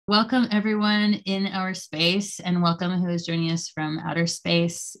Welcome everyone in our space, and welcome who is joining us from outer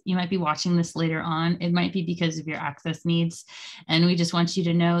space. You might be watching this later on. It might be because of your access needs. And we just want you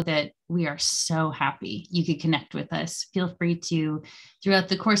to know that we are so happy you could connect with us. Feel free to, throughout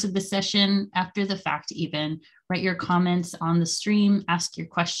the course of the session, after the fact even, write your comments on the stream, ask your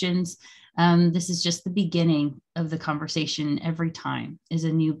questions. This is just the beginning of the conversation. Every time is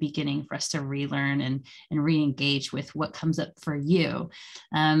a new beginning for us to relearn and re-engage with what comes up for you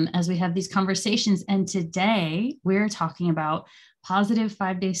as we have these conversations. And today we're talking about positive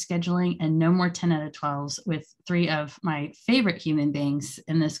 5-day scheduling and no more 10 out of 12s with three of my favorite human beings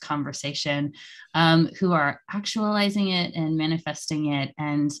in this conversation who are actualizing it and manifesting it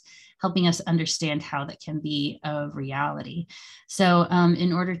and helping us understand how that can be a reality. So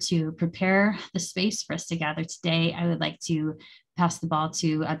in order to prepare the space for us to gather today, I would like to pass the ball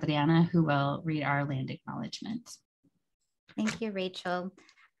to Adriana, who will read our land acknowledgement. Thank you, Rachel.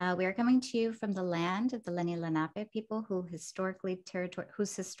 We are coming to you from the land of the Lenni Lenape people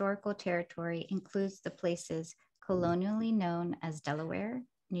whose historical territory includes the places colonially known as Delaware,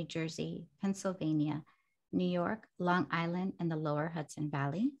 New Jersey, Pennsylvania, New York, Long Island, and the lower Hudson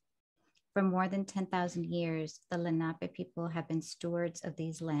Valley. For more than 10,000 years, the Lenape people have been stewards of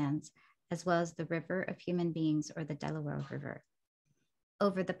these lands, as well as the river of human beings, or the Delaware River.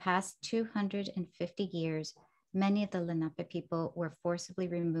 Over the past 250 years, many of the Lenape people were forcibly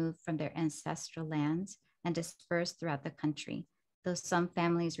removed from their ancestral lands and dispersed throughout the country, though some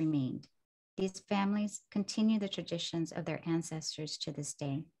families remained. These families continue the traditions of their ancestors to this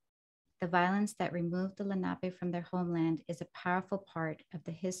day. The violence that removed the Lenape from their homeland is a powerful part of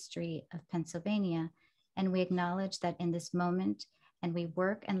the history of Pennsylvania, and we acknowledge that in this moment, and we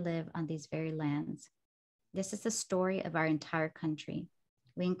work and live on these very lands. This is the story of our entire country.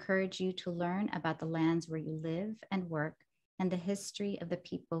 We encourage you to learn about the lands where you live and work and the history of the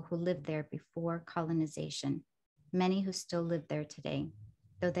people who lived there before colonization, many who still live there today,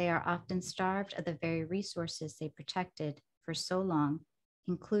 though they are often starved of the very resources they protected for so long,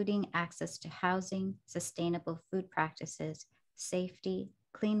 including access to housing, sustainable food practices, safety,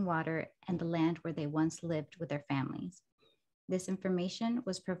 clean water, and the land where they once lived with their families. This information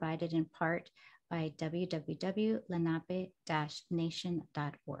was provided in part by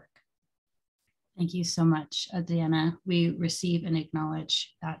www.lenape-nation.org. Thank you so much, Adriana. We receive and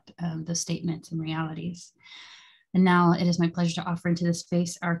acknowledge that the statements and realities. And now it is my pleasure to offer into this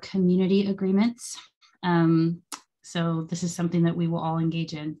space our community agreements. So this is something that we will all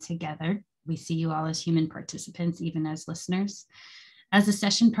engage in together. We see you all as human participants, even as listeners. As a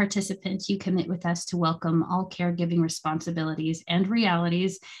session participant, you commit with us to welcome all caregiving responsibilities and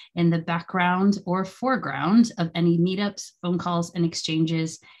realities in the background or foreground of any meetups, phone calls, and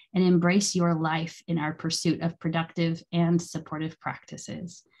exchanges, and embrace your life in our pursuit of productive and supportive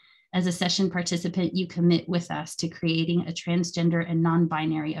practices. As a session participant, you commit with us to creating a transgender and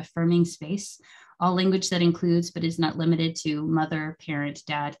non-binary affirming space, all language that includes but is not limited to mother, parent,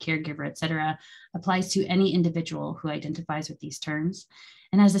 dad, caregiver, etc., applies to any individual who identifies with these terms.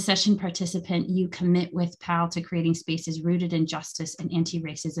 And as a session participant, you commit with PAAL to creating spaces rooted in justice and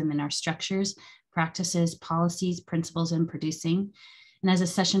anti-racism in our structures, practices, policies, principles, and producing. And as a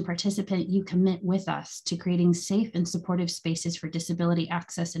session participant, you commit with us to creating safe and supportive spaces for disability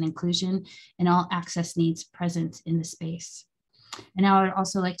access and inclusion and all access needs present in the space. And now I would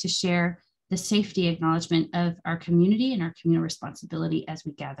also like to share the safety acknowledgement of our community and our communal responsibility as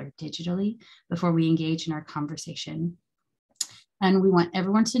we gather digitally before we engage in our conversation. And we want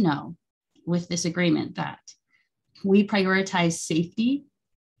everyone to know with this agreement that we prioritize safety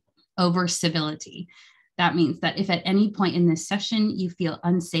over civility. That means that if at any point in this session you feel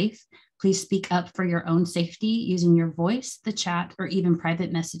unsafe, please speak up for your own safety using your voice, the chat, or even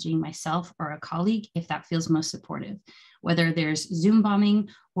private messaging myself or a colleague if that feels most supportive. Whether there's Zoom bombing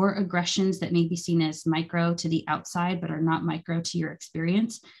or aggressions that may be seen as micro to the outside but are not micro to your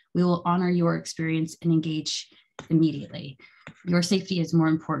experience, we will honor your experience and engage immediately. Your safety is more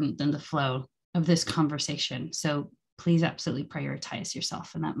important than the flow of this conversation, so please absolutely prioritize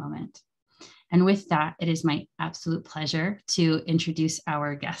yourself in that moment. And with that, it is my absolute pleasure to introduce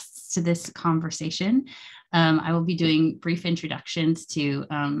our guests to this conversation. I will be doing brief introductions to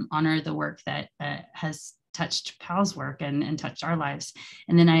honor the work that has touched PAAL's work and touched our lives.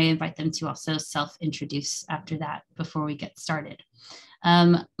 And then I invite them to also self-introduce after that before we get started.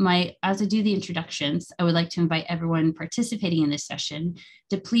 As I do the introductions, I would like to invite everyone participating in this session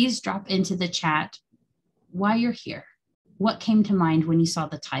to please drop into the chat why you're here. What came to mind when you saw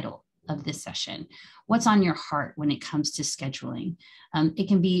the title of this session? What's on your heart when it comes to scheduling? It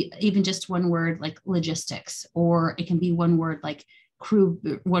can be even just one word like logistics, or it can be one word like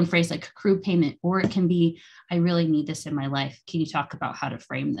one phrase like crew payment, or it can be, I really need this in my life. Can you talk about how to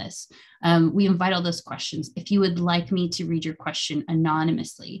frame this? We invite all those questions. If you would like me to read your question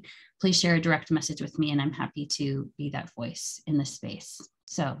anonymously, please share a direct message with me, and I'm happy to be that voice in this space.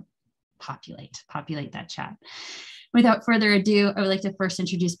 So populate that chat. Without further ado, I would like to first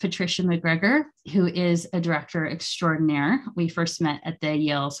introduce Patricia McGregor, who is a director extraordinaire. We first met at the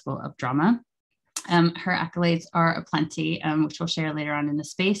Yale School of Drama. Her accolades are aplenty, which we'll share later on in the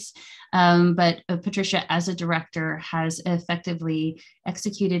space. But Patricia, as a director, has effectively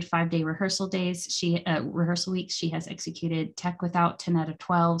executed 5-day rehearsal days. Rehearsal weeks. She has executed Tech Without 10 out of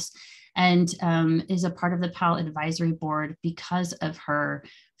 12s, and is a part of the PAAL advisory board because of her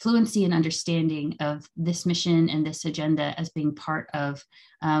fluency and understanding of this mission and this agenda as being part of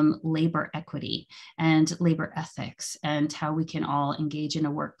labor equity and labor ethics, and how we can all engage in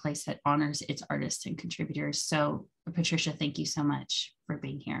a workplace that honors its artists and contributors. So Patricia, thank you so much for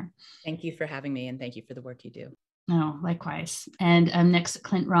being here. Thank you for having me, and thank you for the work you do. Oh, likewise. And next,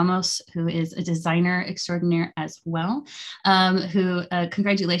 Clint Ramos, who is a designer extraordinaire as well, who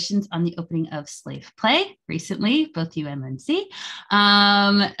congratulations on the opening of Slave Play recently, both you and Lindsay.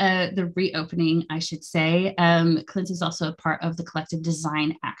 The reopening, I should say. Clint is also a part of the collective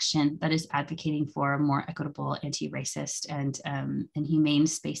design action that is advocating for more equitable, anti-racist, and humane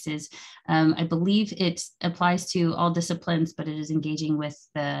spaces. I believe it applies to all disciplines, but it is engaging with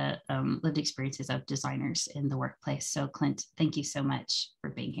the lived experiences of designers in the workplace. So Clint, thank you so much for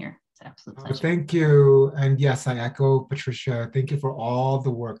being here. It's an absolute pleasure. Thank you. And yes, I echo Patricia. Thank you for all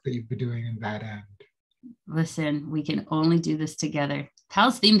the work that you've been doing in that end. Listen, we can only do this together.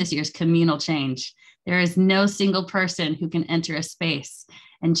 PAAL's theme this year is communal change. There is no single person who can enter a space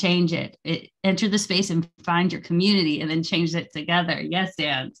and change it. Enter the space and find your community and then change it together. Yes,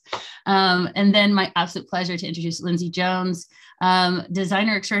 Dan. And then my absolute pleasure to introduce Lindsay Jones,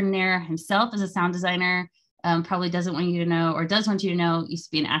 designer extraordinaire himself as a sound designer. Probably doesn't want you to know, or does want you to know, used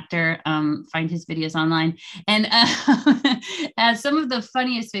to be an actor. Find his videos online. And some of the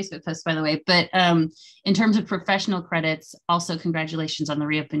funniest Facebook posts, by the way. But in terms of professional credits, also congratulations on the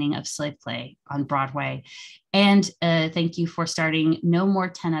reopening of Slave Play on Broadway. And thank you for starting No More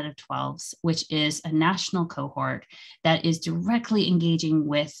 10 out of 12s, which is a national cohort that is directly engaging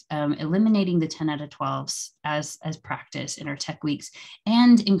with eliminating the 10 out of 12s as practice in our tech weeks,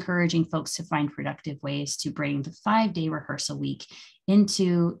 and encouraging folks to find productive ways to bring the 5-day rehearsal week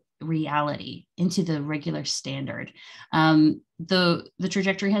into reality, into the regular standard. The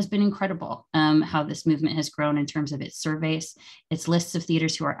trajectory has been incredible, how this movement has grown in terms of its surveys, its lists of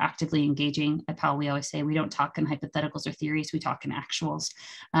theaters who are actively engaging. At PAAL, we always say we don't talk in hypotheticals or theories, we talk in actuals.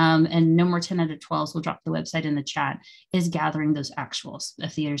 And No More 10 out of 12s, we'll drop the website in the chat, is gathering those actuals, the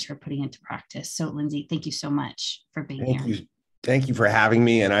theaters who are putting into practice. So Lindsay, thank you so much for being here. Thank you for having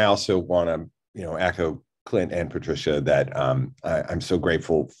me. And I also want to, echo Clint and Patricia that I'm so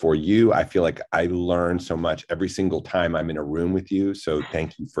grateful for you. I feel like I learn so much every single time I'm in a room with you. So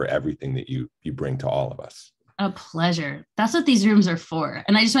thank you for everything that you bring to all of us. A pleasure. That's what these rooms are for.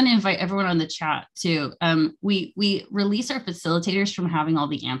 And I just want to invite everyone on the chat too. We release our facilitators from having all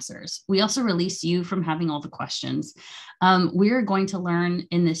the answers. We also release you from having all the questions. We're going to learn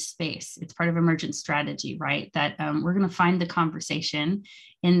in this space. It's part of emergent strategy, right? That we're going to find the conversation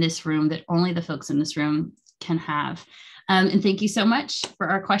in this room that only the folks in this room can have. And thank you so much for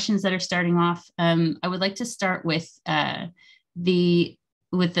our questions that are starting off. I would like to start with the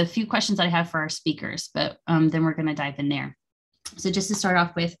few questions that I have for our speakers, but then we're going to dive in there. So just to start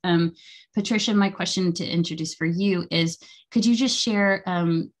off with, Patricia, my question to introduce for you is, could you just share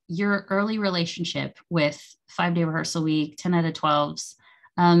your early relationship with 5-day rehearsal week, 10 out of 12s,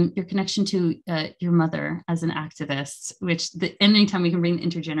 your connection to your mother as an activist, which anytime we can bring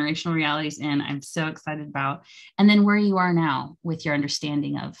intergenerational realities in, I'm so excited about, and then where you are now with your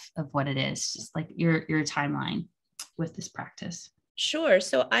understanding of what it is, just like your timeline with this practice. Sure.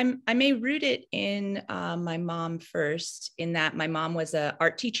 So I may root it in my mom first, in that my mom was an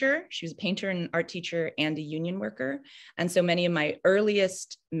art teacher. She was a painter and art teacher and a union worker. And so many of my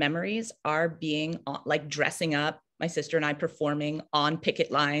earliest memories are being like dressing up, my sister and I performing on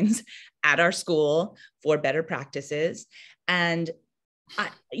picket lines at our school for better practices. And,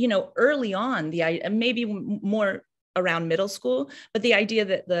 early on, maybe more around middle school, but the idea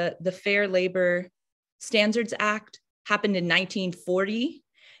that the Fair Labor Standards Act happened in 1940,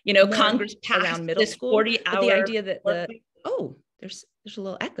 Congress passed around middle school, 40-hour, the idea that there's a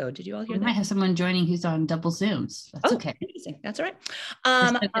little echo. Did you all hear that? I might have someone joining who's on double Zooms. That's okay. Amazing. That's all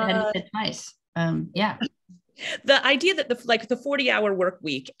right. Twice. Yeah. The idea that the 40-hour work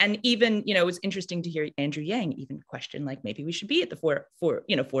week, and even, it was interesting to hear Andrew Yang even question, like, maybe we should be at the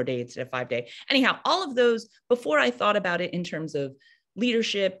 4-day instead of 5-day. Anyhow, all of those, before I thought about it in terms of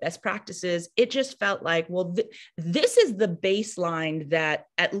leadership, best practices, it just felt like, well, this is the baseline that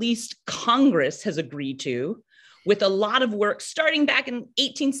at least Congress has agreed to, with a lot of work starting back in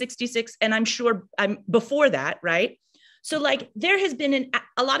 1866. And I'm sure before that, right? So like there has been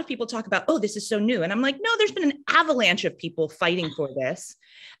a lot of people talk about, oh, this is so new. And I'm like, no, there's been an avalanche of people fighting for this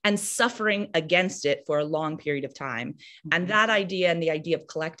and suffering against it for a long period of time. And that idea and the idea of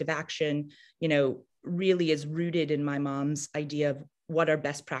collective action, really is rooted in my mom's idea of what are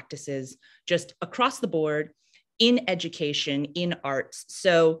best practices just across the board in education, in arts.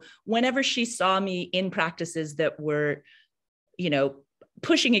 So whenever she saw me in practices that were,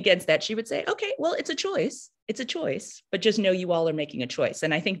 pushing against that, she would say, okay, well, it's a choice. It's a choice, but just know you all are making a choice.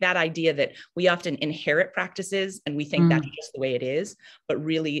 And I think that idea that we often inherit practices and we think that's just the way it is, but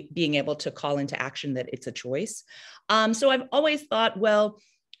really being able to call into action that it's a choice. So I've always thought, well,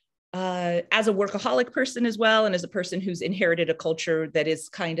 as a workaholic person as well, and as a person who's inherited a culture that is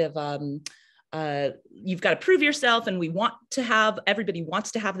kind of, you've got to prove yourself, and everybody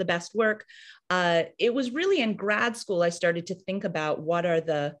wants to have the best work. It was really in grad school I started to think about what are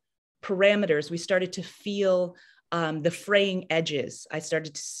the parameters. We started to feel the fraying edges. I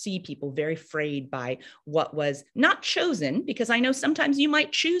started to see people very frayed by what was not chosen, because I know sometimes you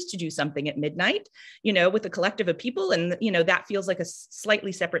might choose to do something at midnight, with a collective of people, and that feels like a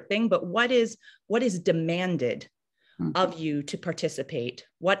slightly separate thing. But what is demanded of you to participate?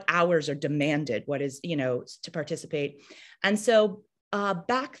 What hours are demanded? What is, to participate? And so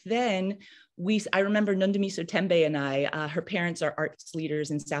back then, I remember Nundamiso Tembe and I, her parents are arts leaders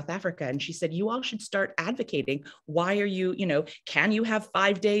in South Africa. And she said, you all should start advocating. Why are you, can you have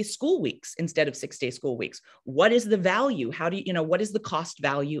 5-day school weeks instead of 6-day school weeks? What is the value? How do you, what is the cost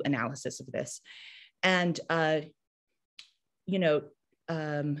value analysis of this? And,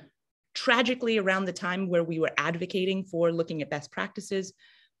 tragically, around the time where we were advocating for looking at best practices,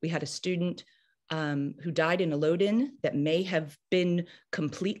 we had a student who died in a load-in that may have been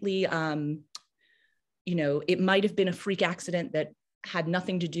completely, it might have been a freak accident that had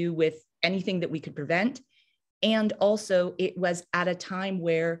nothing to do with anything that we could prevent. And also it was at a time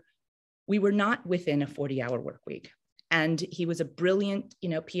where we were not within a 40-hour work week. And he was a brilliant,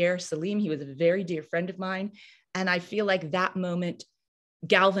 Pierre Salim, he was a very dear friend of mine. And I feel like that moment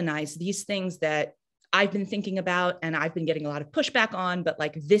galvanized these things that I've been thinking about and I've been getting a lot of pushback on, but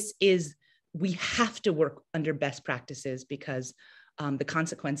like, we have to work under best practices, because the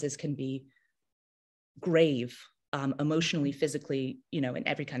consequences can be grave, emotionally, physically, in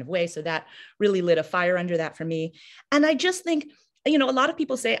every kind of way. So that really lit a fire under that for me. And I just think, a lot of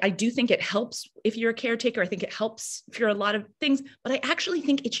people say, I do think it helps if you're a caretaker. I think it helps if you're a lot of things, but I actually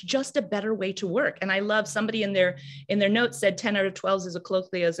think it's just a better way to work. And I love somebody in their notes said 10 out of 12s is a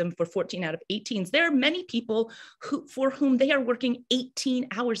colloquialism for 14 out of 18s. There are many people for whom they are working 18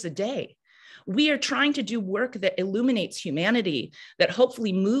 hours a day. We are trying to do work that illuminates humanity, that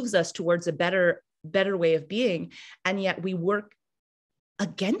hopefully moves us towards a better way of being. And yet we work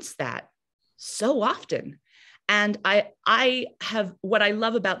against that so often. And I have, what I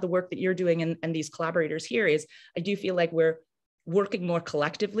love about the work that you're doing and these collaborators here is I do feel like we're working more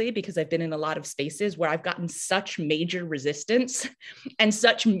collectively, because I've been in a lot of spaces where I've gotten such major resistance and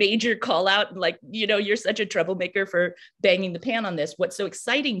such major call out, like, you're such a troublemaker for banging the pan on this. What's so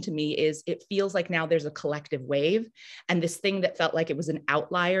exciting to me is it feels like now there's a collective wave, and this thing that felt like it was an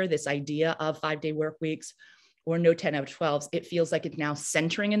outlier, this idea of 5-day work weeks or no 10 out of 12s, it feels like it's now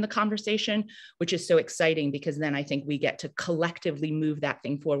centering in the conversation, which is so exciting, because then I think we get to collectively move that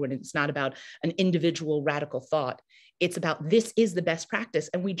thing forward. And it's not about an individual radical thought. It's about, this is the best practice,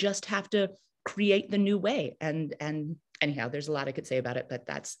 and we just have to create the new way. And anyhow, there's a lot I could say about it, but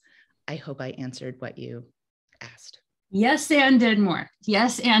I hope I answered what you asked. Yes, and more.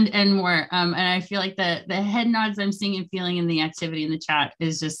 Yes, and more. And I feel like the head nods I'm seeing and feeling in the activity in the chat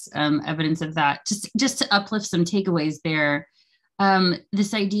is just evidence of that. Just to uplift some takeaways there.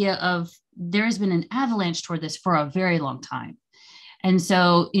 This idea of there has been an avalanche toward this for a very long time. And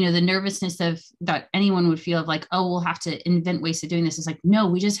so, the nervousness of that anyone would feel of like, oh, we'll have to invent ways of doing this. Is like, no,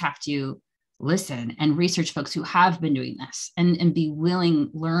 we just have to listen and research folks who have been doing this and be willing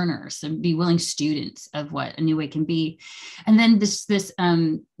learners and be willing students of what a new way can be. And then this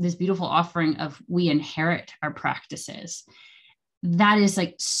beautiful offering of we inherit our practices. That is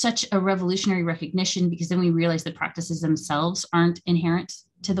like such a revolutionary recognition, because then we realize the practices themselves aren't inherent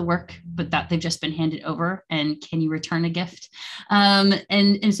to the work, but that they've just been handed over, and can you return a gift?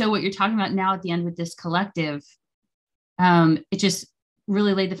 And so what you're talking about now at the end with this collective, it just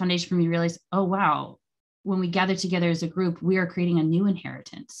really laid the foundation for me to realize, oh, wow, when we gather together as a group, we are creating a new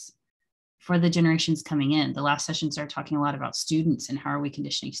inheritance for the generations coming in. The last session started talking a lot about students and how are we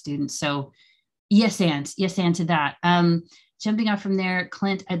conditioning students. So yes, and to that. Jumping off from there,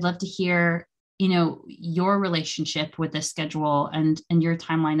 Clint, I'd love to hear, your relationship with the schedule and your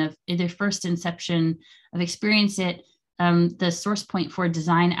timeline of either first inception of experience it, the source point for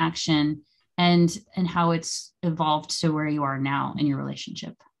design action, and how it's evolved to where you are now in your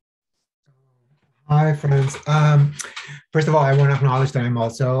relationship. Hi, friends. First of all, I want to acknowledge that I'm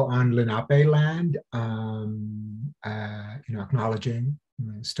also on Lenape land, acknowledging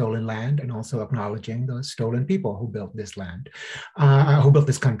stolen land, and also acknowledging the stolen people who built this land, who built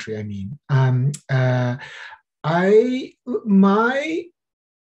this country, I mean.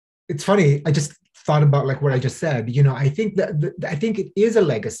 It's funny, I just thought about like what I just said. I think I think it is a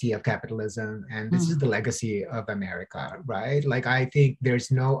legacy of capitalism, and this is the legacy of America, right? Like, I think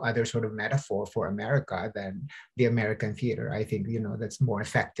there's no other sort of metaphor for America than the American theater. I think, that's more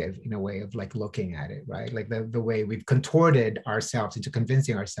effective in a way of like looking at it, right? Like the way we've contorted ourselves into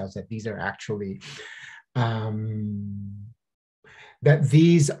convincing ourselves that these are actually, that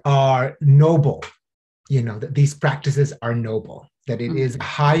these are noble, that these practices are noble, that it is a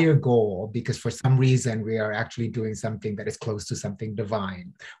higher goal because for some reason we are actually doing something that is close to something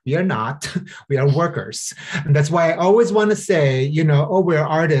divine. We are not, we are workers. And that's why I always want to say, we're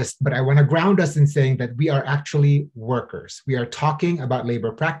artists, but I want to ground us in saying that we are actually workers. We are talking about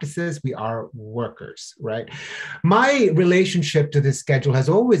labor practices. We are workers, right? My relationship to this schedule has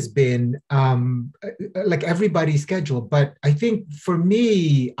always been like everybody's schedule, but I think for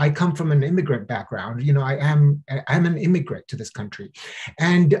me, I come from an immigrant background. I'm an immigrant to this country.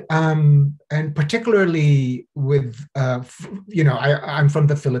 And particularly with, I'm from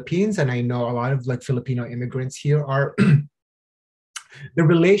the Philippines, and I know a lot of like Filipino immigrants here are, the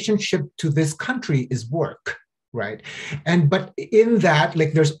relationship to this country is work, right? But in that,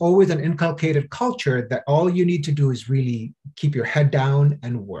 like, there's always an inculcated culture that all you need to do is really keep your head down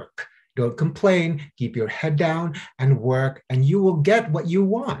and work. Don't complain, keep your head down and work, and you will get what you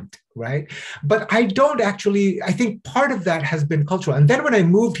want, right? But I think part of that has been cultural. And then when I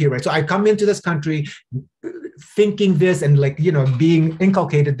moved here, right, so I come into this country thinking this and like, being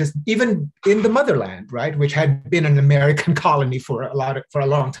inculcated this, even in the motherland, right, which had been an American colony for a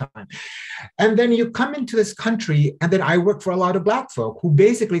long time. And then you come into this country, and then I work for a lot of Black folk who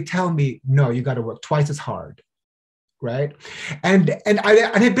basically tell me, no, you got to work twice as hard. Right. And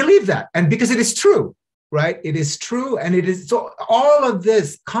I believe that. And because it is true, right? It is true. And it is, so all of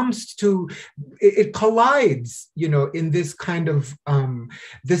this comes to, it collides, in this kind of,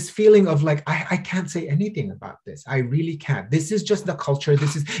 this feeling of like, I can't say anything about this. I really can't. This is just the culture.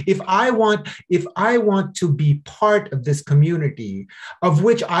 This is, if I want to be part of this community, of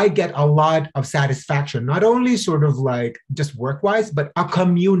which I get a lot of satisfaction, not only sort of like just work-wise, but a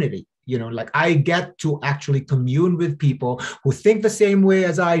community. Like I get to actually commune with people who think the same way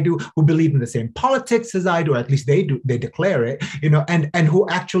as I do, who believe in the same politics as I do, or at least they do, they declare it, and who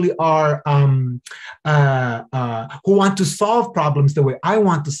actually are, who want to solve problems the way I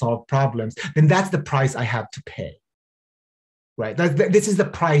want to solve problems, then that's the price I have to pay. Right. This is the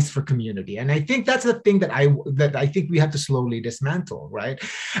price for community. And I think that's the thing that I think we have to slowly dismantle. Right.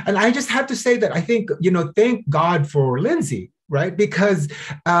 And I just have to say that I think, thank God for Lindsay. Right. Because,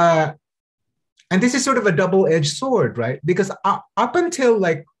 and this is sort of a double-edged sword, right? Because up until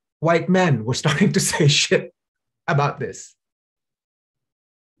like white men were starting to say shit about this,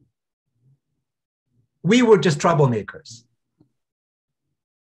 we were just troublemakers.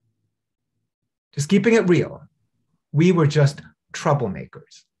 Just keeping it real. We were just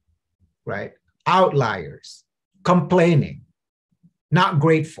troublemakers, right? Outliers, complaining, not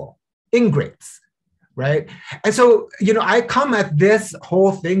grateful, ingrates, right? And so, I come at this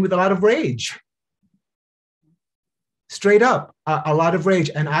whole thing with a lot of rage. Straight up, a lot of rage.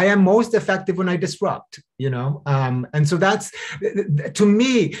 And I am most effective when I disrupt, and so that's, to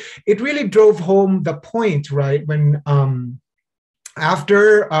me, it really drove home the point, right? When,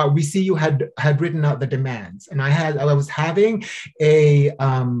 after we see you had written out the demands, and I was having a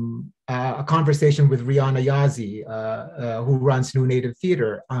conversation with Rihanna Yazi, who runs New Native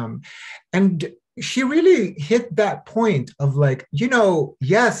Theater, and she really hit that point of like,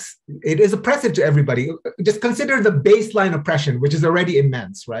 yes, it is oppressive to everybody. Just consider the baseline oppression, which is already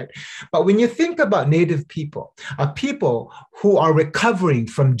immense, right? But when you think about Native people, people who are recovering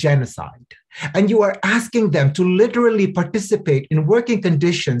from genocide, and you are asking them to literally participate in working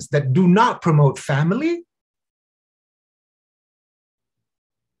conditions that do not promote family,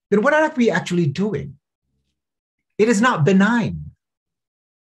 then what are we actually doing? It is not benign.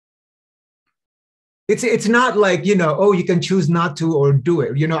 It's not like, oh, you can choose not to or do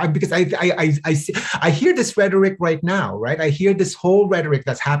it, because I hear this rhetoric right now, right? I hear this whole rhetoric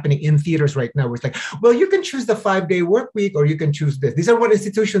that's happening in theaters right now, where it's like, well, you can choose the 5-day work week or you can choose this. These are what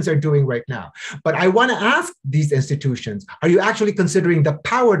institutions are doing right now. But I want to ask these institutions, are you actually considering the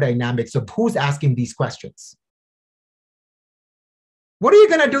power dynamics of who's asking these questions? What are you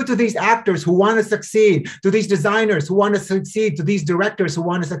going to do to these actors who want to succeed, to these designers who want to succeed, to these directors who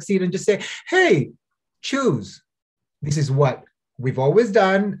want to succeed, and just say, hey, choose. This is what we've always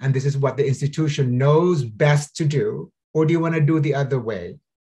done, and this is what the institution knows best to do. Or do you want to do the other way?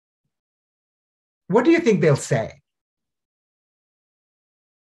 What do you think they'll say?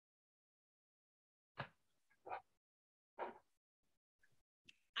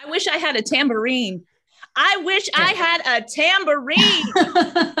 I wish I had a tambourine. I wish I had a tambourine.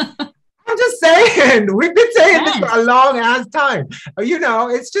 I'm just saying, we've been saying this for a long ass time.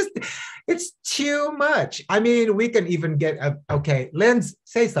 It's too much. I mean, we can even get okay, Linz,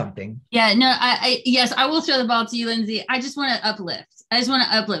 say something. Yeah, no, yes, I will throw the ball to you, Lindsay. I just want to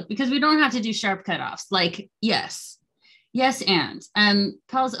uplift. Because we don't have to do sharp cutoffs. Like, yes, and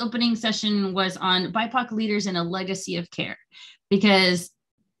Paul's opening session was on BIPOC leaders and a legacy of care, because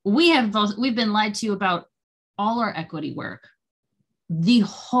we've been lied to about all our equity work the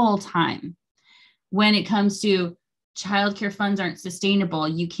whole time. When it comes to childcare funds aren't sustainable,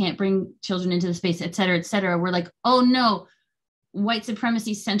 you can't bring children into the space, et cetera, we're like, oh no, white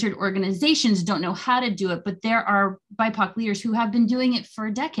supremacy centered organizations don't know how to do it, but there are BIPOC leaders who have been doing it for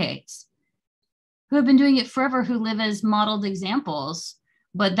decades, who have been doing it forever, who live as modeled examples,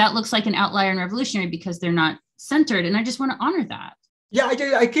 but that looks like an outlier and revolutionary because they're not centered. And I just want to honor that. Yeah,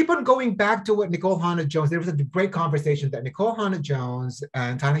 I keep on going back to what Nicole Hannah-Jones, there was a great conversation that Nicole Hannah-Jones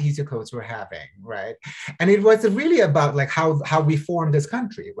and Ta-Nehisi Coates were having, right? And it was really about like how we formed this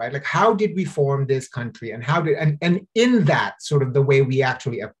country, right? Like how did we form this country, and and in that sort of the way we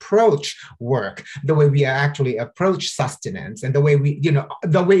actually approach work, the way we actually approach sustenance, and the way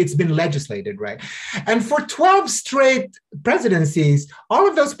the way it's been legislated, right? And for 12 straight presidencies, all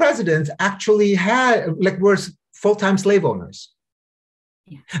of those presidents actually were full-time slave owners.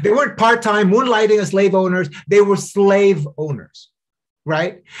 Yeah. They weren't part-time moonlighting as slave owners, they were slave owners,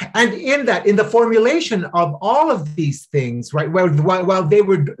 right? And in the formulation of all of these things, right, while they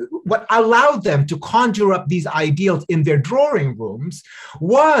were, what allowed them to conjure up these ideals in their drawing rooms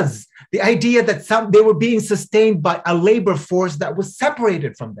was the idea that they were being sustained by a labor force that was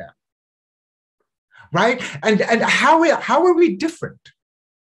separated from them, right? And how are we different?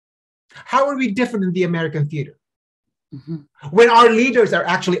 How are we different in the American theater? Mm-hmm. When our leaders are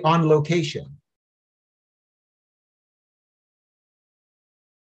actually on location,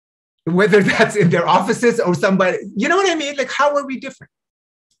 whether that's in their offices or somebody, you know what I mean? Like, how are we different?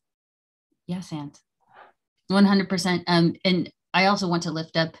 Yes, and 100%. And I also want to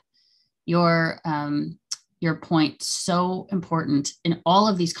lift up your point. So important in all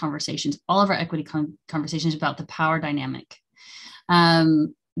of these conversations, all of our equity conversations about the power dynamic.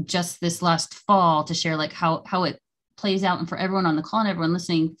 Just this last fall, to share like how it plays out, and for everyone on the call and everyone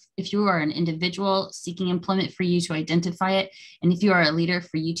listening, if you are an individual seeking employment, for you to identify it, and if you are a leader,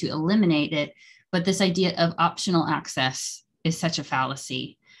 for you to eliminate it. But this idea of optional access is such a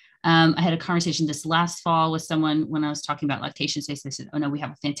fallacy. I had a conversation this last fall with someone when I was talking about lactation space. They said, oh no, we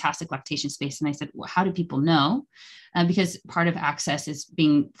have a fantastic lactation space. And I said, well, how do people know? Because part of access is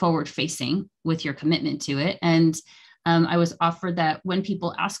being forward facing with your commitment to it. And I was offered that when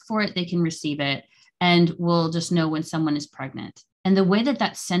people ask for it, they can receive it. And we'll just know when someone is pregnant. And the way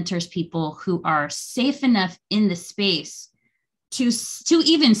that centers people who are safe enough in the space to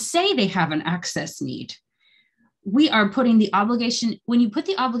even say they have an access need. We are putting the obligation, when you put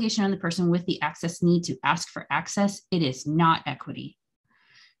the obligation on the person with the access need to ask for access, it is not equity.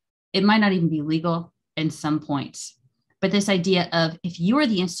 It might not even be legal in some points. But this idea of, if you're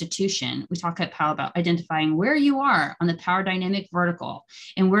the institution, we talk at PAAL about identifying where you are on the power dynamic vertical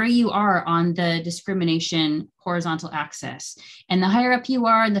and where you are on the discrimination horizontal axis. And the higher up you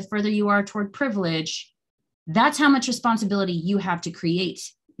are and the further you are toward privilege, that's how much responsibility you have to create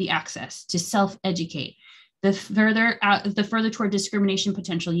the access, to self-educate, the further toward discrimination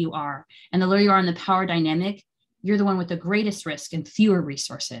potential you are, and the lower you are in the power dynamic, you're the one with the greatest risk and fewer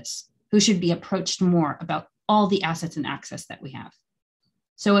resources, who should be approached more about all the assets and access that we have.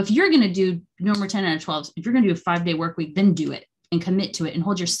 So if you're going to do no more 10 out of 12s, if you're going to do a 5-day work week, then do it and commit to it and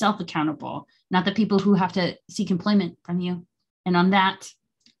hold yourself accountable, not the people who have to seek employment from you. And on that,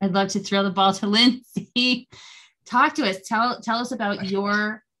 I'd love to throw the ball to Lindsay. Talk to us. Tell us about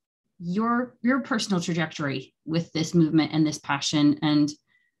your personal trajectory with this movement and this passion, and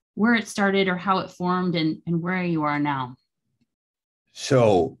where it started or how it formed, and where you are now.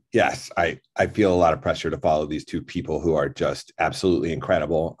 So yes, I feel a lot of pressure to follow these two people who are just absolutely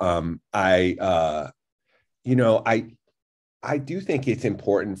incredible. I do think it's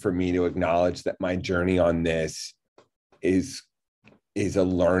important for me to acknowledge that my journey on this is a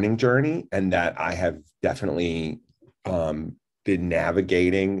learning journey, and that I have definitely been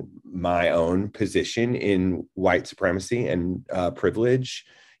navigating my own position in white supremacy and privilege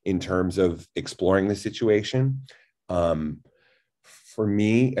in terms of exploring the situation. For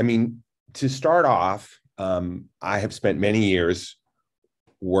me, I mean, to start off, I have spent many years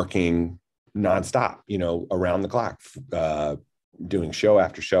working nonstop, around the clock, doing show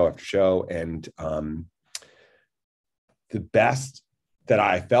after show after show. And the best that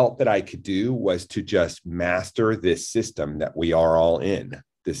I felt that I could do was to just master this system that we are all in,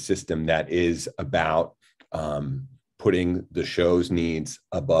 this system that is about putting the show's needs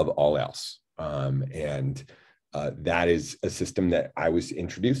above all else. That is a system that I was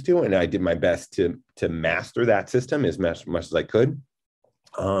introduced to, and I did my best to master that system as much as I could.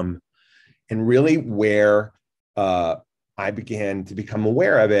 And really where I began to become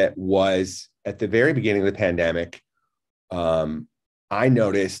aware of it was at the very beginning of the pandemic. I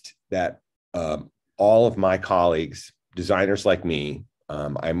noticed that all of my colleagues, designers like me,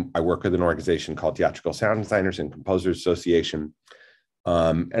 I work with an organization called Theatrical Sound Designers and Composers Association.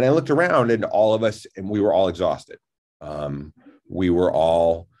 And I looked around, and all of us, and we were all exhausted. We were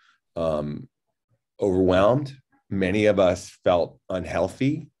all overwhelmed. Many of us felt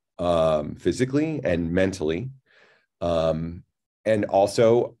unhealthy physically and mentally. And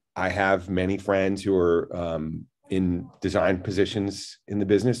also, I have many friends who are in design positions in the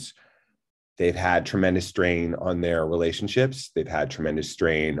business. They've had tremendous strain on their relationships. They've had tremendous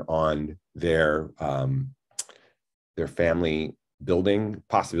strain on their family building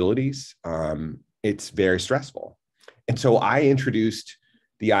possibilities. It's very stressful. And so I introduced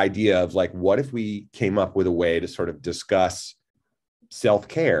the idea of what if we came up with a way to sort of discuss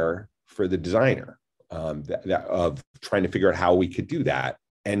self-care for the designer, of trying to figure out how we could do that.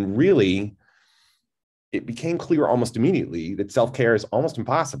 And really, it became clear almost immediately that self-care is almost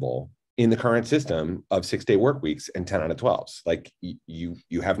impossible in the current system of 6-day work weeks and 10 out of 12s.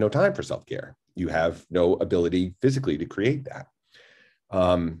 You have no time for self-care. You have no ability physically to create that.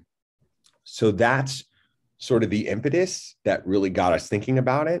 So that's sort of the impetus that really got us thinking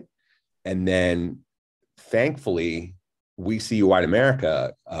about it. And then thankfully, We See White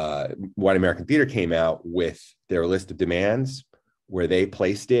America, White American Theater came out with their list of demands where they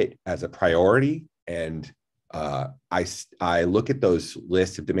placed it as a priority. And I look at those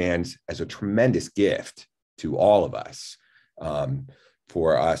lists of demands as a tremendous gift to all of us,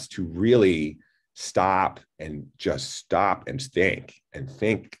 for us to really stop and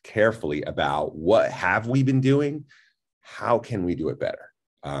think carefully about what have we been doing, how can we do it better,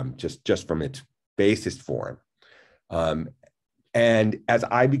 just from its basest form. And as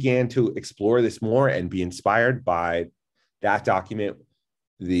I began to explore this more and be inspired by that document,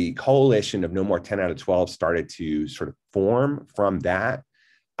 the coalition of No More 10 out of 12 started to sort of form from that.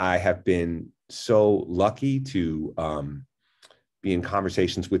 I have been so lucky to be in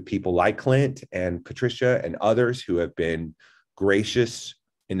conversations with people like Clint and Patricia and others who have been gracious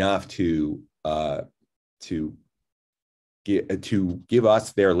enough to give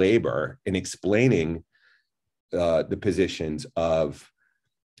us their labor in explaining the positions of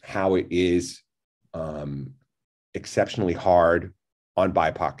how it is exceptionally hard on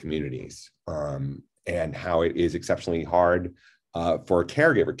BIPOC communities, and how it is exceptionally hard for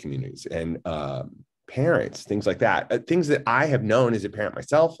caregiver communities and parents, things like that. Things that I have known as a parent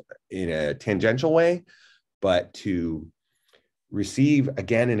myself in a tangential way, but to receive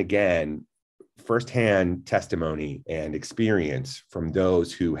again and again firsthand testimony and experience from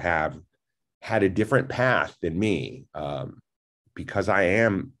those who have had a different path than me, because I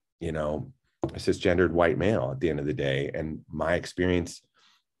am, a cisgendered white male at the end of the day. And my experience,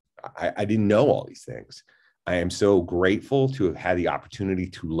 I didn't know all these things. I am so grateful to have had the opportunity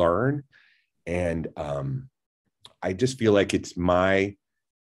to learn. And I just feel like it's my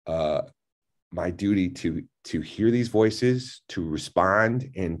my duty to hear these voices, to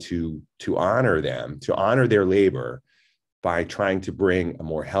respond, and to honor them, to honor their labor by trying to bring a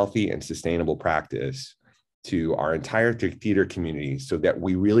more healthy and sustainable practice to our entire theater community so that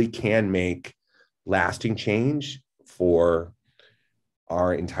we really can make lasting change for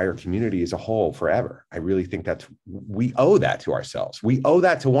our entire community as a whole forever. I really think we owe that to ourselves. We owe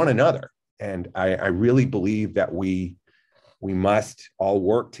that to one another. And I really believe that we must all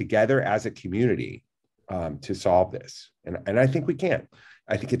work together as a community to solve this. And I think we can.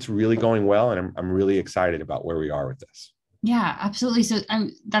 I think it's really going well. And I'm really excited about where we are with this. Yeah, absolutely. So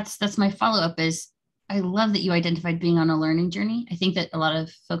that's my follow-up is I love that you identified being on a learning journey. I think that a lot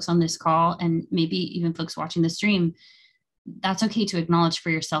of folks on this call and maybe even folks watching the stream, that's okay to acknowledge for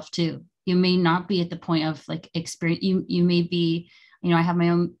yourself too. You may not be at the point of like experience. You may be, I have my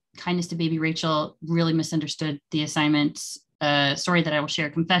own kindness to baby Rachel, really misunderstood the assignments, story that I will share,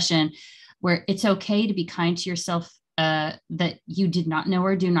 confession, where it's okay to be kind to yourself that you did not know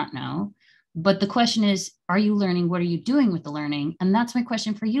or do not know. But the question is, are you learning? What are you doing with the learning? And that's my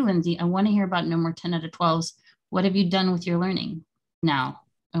question for you, Lindsay. I want to hear about no more 10 out of 12s. What have you done with your learning now?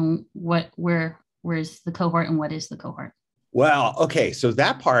 And where's the cohort and what is the cohort? Well, okay. So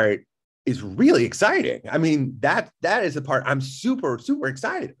that part is really exciting. I mean, that is the part I'm super, super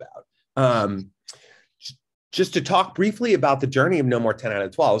excited about. Just to talk briefly about the journey of no more 10 out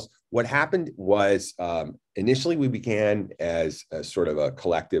of 12s, what happened was initially we began as a sort of a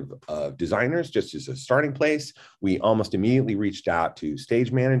collective of designers, just as a starting place. We almost immediately reached out to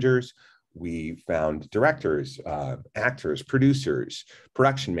stage managers. We found directors, actors, producers,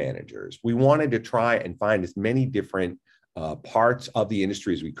 production managers. We wanted to try and find as many different parts of the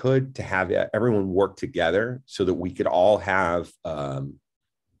industry as we could to have everyone work together so that we could all have a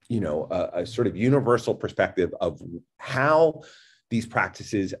sort of universal perspective of how these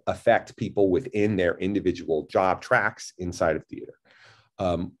practices affect people within their individual job tracks inside of theater.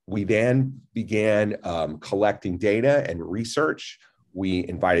 We then began collecting data and research. We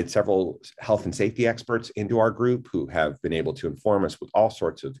invited several health and safety experts into our group who have been able to inform us with all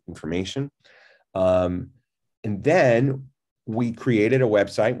sorts of information. And then we created a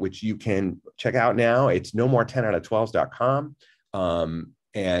website, which you can check out now. It's nomore10out12s.com.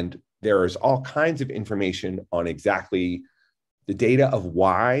 And there is all kinds of information on exactly the data of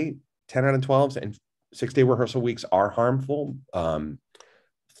why 10 out of 12s and 6-day rehearsal weeks are harmful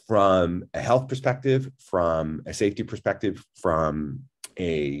from a health perspective, from a safety perspective, from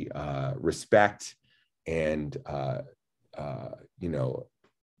a respect and, a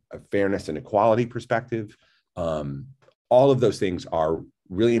fairness and equality perspective. All of those things are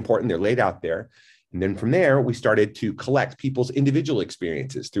really important. They're laid out there. And then from there, we started to collect people's individual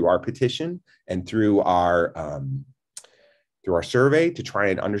experiences through our petition and through our survey to try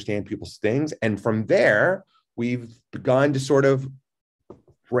and understand people's things. And from there, we've begun to sort of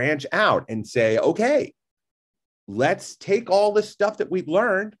branch out and say, okay, let's take all this stuff that we've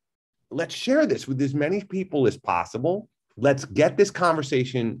learned. Let's share this with as many people as possible. Let's get this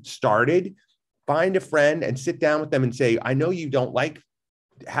conversation started. Find a friend and sit down with them and say, I know you don't like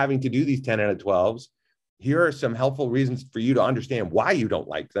having to do these 10 out of 12s. Here are some helpful reasons for you to understand why you don't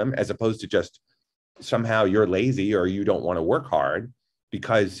like them, as opposed to just somehow you're lazy or you don't want to work hard.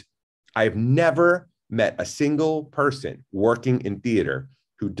 Because I've never met a single person working in theater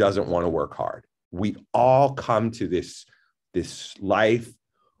who doesn't want to work hard. We all come to this life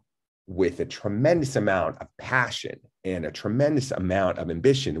with a tremendous amount of passion and a tremendous amount of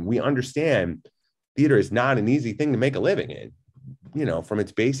ambition. And we understand theater is not an easy thing to make a living in, from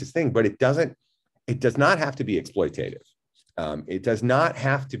its basis thing, but it does not have to be exploitative. It does not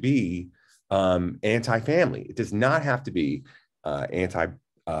have to be anti-family. It does not have to be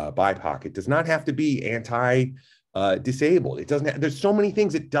anti-BIPOC. It does not have to be anti-disabled. There's so many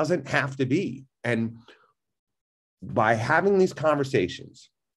things it doesn't have to be. And by having these conversations,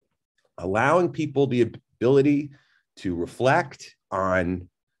 allowing people the ability to reflect on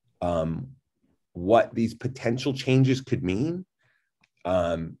what these potential changes could mean,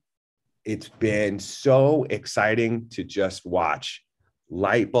 it's been so exciting to just watch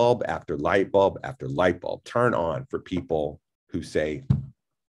light bulb after light bulb after light bulb turn on for people who say,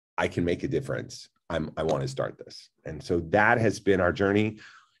 I can make a difference. I want to start this. And so that has been our journey.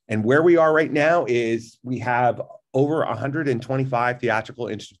 And where we are right now is we have over 125 theatrical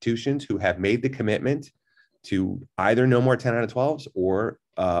institutions who have made the commitment to either no more 10 out of 12s or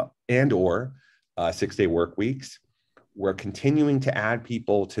 6-day work weeks. We're continuing to add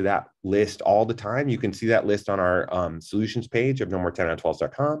people to that list all the time. You can see that list on our solutions page of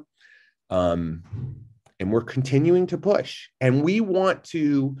nomore10out12s.com. And we're continuing to push. And we want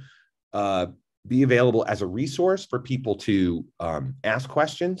to be available as a resource for people to ask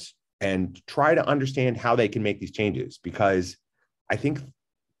questions and try to understand how they can make these changes. Because I think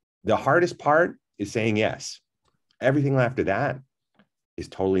the hardest part is saying yes. Everything after that is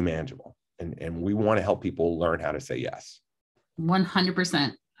totally manageable. And we want to help people learn how to say yes.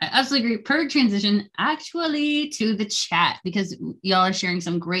 100%. I absolutely agree. Perfect transition actually to the chat, because y'all are sharing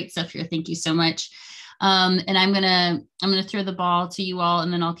some great stuff here. Thank you so much. And I'm gonna throw the ball to you all,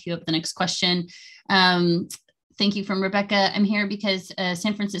 and then I'll queue up the next question. Thank you from Rebecca. I'm here because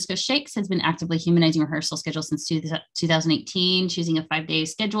San Francisco Shakes has been actively humanizing rehearsal schedules since 2018, choosing a 5-day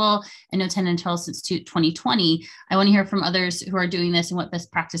schedule and no 10 and 12 since 2020. I want to hear from others who are doing this and what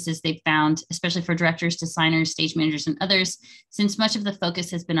best practices they've found, especially for directors, designers, stage managers, and others, since much of the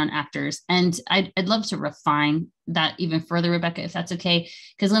focus has been on actors. And I'd love to refine that even further, Rebecca, if that's okay.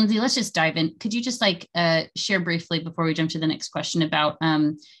 Because Lindsay, let's just dive in. Could you just share briefly before we jump to the next question about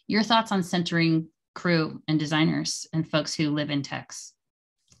your thoughts on centering crew and designers and folks who live in techs,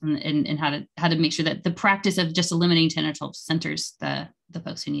 and how to make sure that the practice of just eliminating 10 or 12 centers the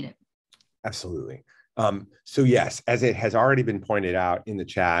folks who need it? Absolutely. So yes, as it has already been pointed out in the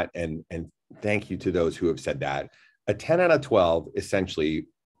chat, and thank you to those who have said that, a 10 out of 12, essentially,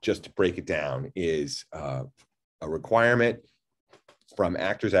 just to break it down, is a requirement from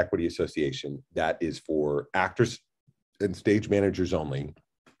Actors Equity Association that is for actors and stage managers only,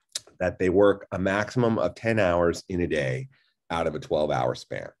 that they work a maximum of 10 hours in a day out of a 12-hour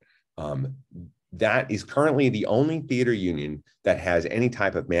span. That is currently the only theater union that has any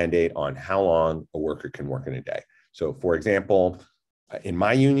type of mandate on how long a worker can work in a day. So for example, in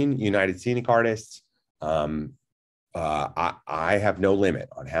my union, United Scenic Artists, I have no limit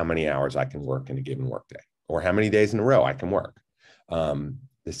on how many hours I can work in a given workday, or how many days in a row I can work. The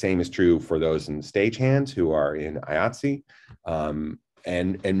same is true for those in stagehands who are in IATSE,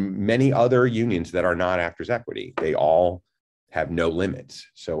 and many other unions that are not Actors Equity. They all have no limits.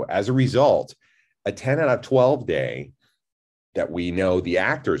 So as a result, a 10 out of 12 day that we know the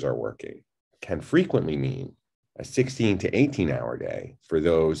actors are working can frequently mean a 16 to 18 hour day for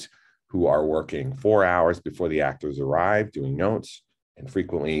those who are working 4 hours before the actors arrive doing notes, and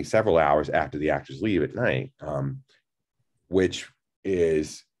frequently several hours after the actors leave at night, which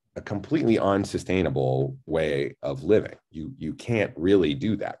is a completely unsustainable way of living. You can't really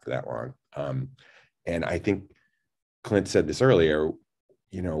do that for that long. And I think Clint said this earlier,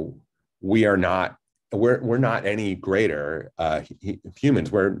 we're not any greater humans.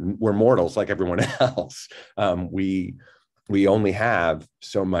 We're mortals like everyone else. We only have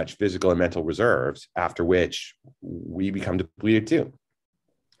so much physical and mental reserves, after which we become depleted too.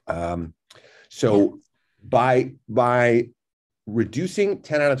 So by reducing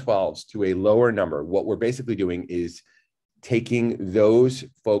 10 out of 12s to a lower number, what we're basically doing is taking those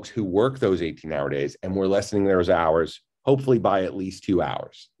folks who work those 18-hour days, and we're lessening those hours, hopefully by at least 2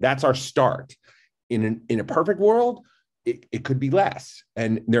 hours. That's our start. In a perfect world, it could be less,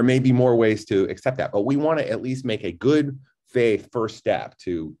 and there may be more ways to accept that, but we want to at least make a good faith first step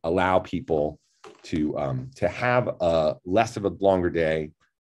to allow people to have a less of a longer day,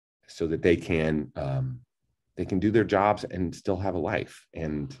 so that they can do their jobs and still have a life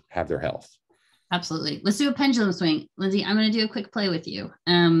and have their health. Absolutely. Let's do a pendulum swing. Lindsay, I'm going to do a quick play with you.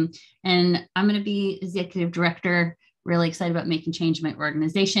 And I'm going to be executive director, really excited about making change in my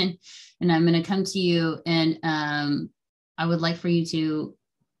organization. And I'm going to come to you, and I would like for you to,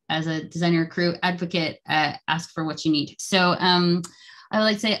 as a designer crew advocate, ask for what you need. So I would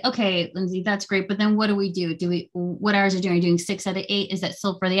like to say, okay, Lindsay, that's great, but then what do we do? What hours are you doing? Are you doing 6 out of 8? Is that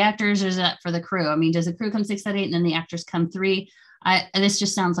still for the actors, or is that for the crew? I mean, does the crew come 6 out of 8 and then the actors come 3? This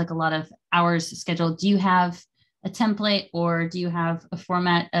just sounds like a lot of hours scheduled. Do you have a template, or do you have a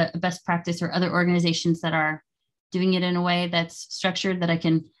format, a best practice, or other organizations that are doing it in a way that's structured that I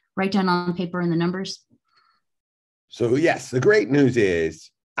can write down on paper in the numbers? So yes, the great news is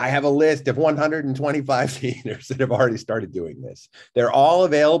I have a list of 125 theaters that have already started doing this. They're all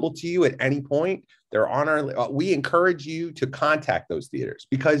available to you at any point. They're on our, we encourage you to contact those theaters,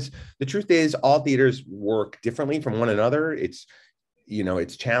 because the truth is all theaters work differently from one another. It's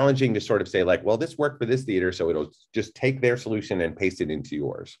challenging to sort of say like, well, this worked for this theater, so it'll just take their solution and paste it into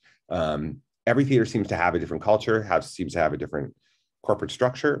yours. Every theater seems to have a different culture, seems to have a different corporate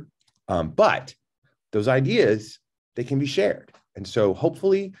structure, but those ideas, they can be shared. And so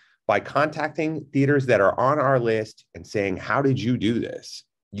hopefully by contacting theaters that are on our list and saying, how did you do this?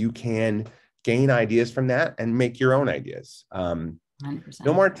 You can gain ideas from that and make your own ideas. 100%.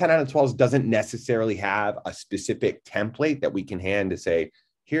 No More 10 out of 12s doesn't necessarily have a specific template that we can hand to say,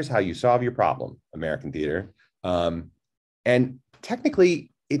 here's how you solve your problem, American theater. And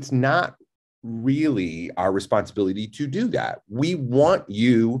technically, it's not really our responsibility to do that. We want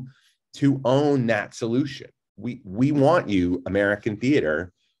you to own that solution. We want you, American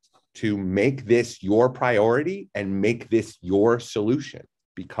theater, to make this your priority and make this your solution,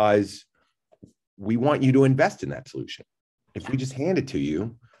 because we want you to invest in that solution. If we just hand it to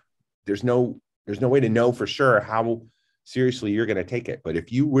you, there's no way to know for sure how seriously you're going to take it. But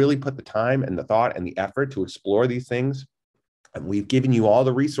if you really put the time and the thought and the effort to explore these things, and we've given you all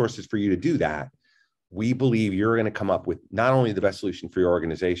the resources for you to do that, we believe you're going to come up with not only the best solution for your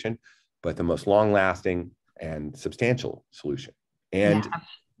organization, but the most long-lasting and substantial solution. And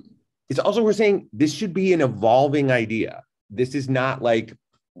it's also, we're saying this should be an evolving idea. This is not like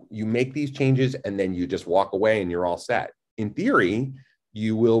you make these changes and then you just walk away and you're all set. In theory,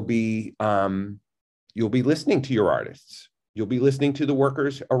 you will be you'll be listening to your artists. You'll be listening to the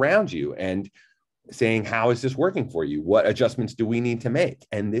workers around you and saying, how is this working for you? What adjustments do we need to make?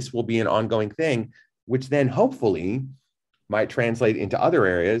 And this will be an ongoing thing, which then hopefully might translate into other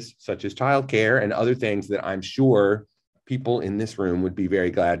areas such as childcare and other things that I'm sure people in this room would be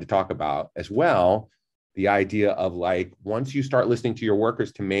very glad to talk about as well. The idea of, like, once you start listening to your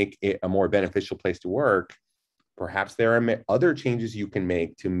workers to make it a more beneficial place to work, perhaps there are other changes you can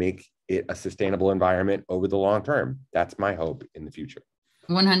make to make it a sustainable environment over the long term. That's my hope in the future.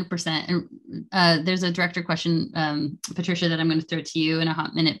 100%. And there's a director question, Patricia, that I'm going to throw to you in a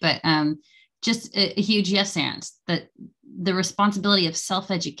hot minute, but just a huge yes and that the responsibility of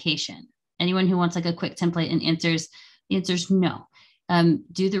self-education. Anyone who wants like a quick template and answers no.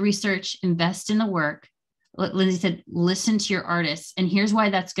 Do the research, invest in the work. Lindsay said, listen to your artists. And here's why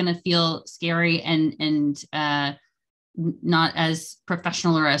that's going to feel scary and not as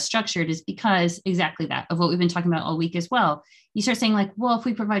professional or as structured, is because exactly that of what we've been talking about all week as well. You start saying like, well, if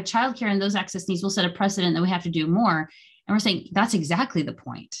we provide childcare and those access needs, we'll set a precedent that we have to do more. And we're saying that's exactly the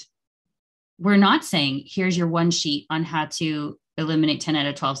point. We're not saying here's your one sheet on how to eliminate 10 out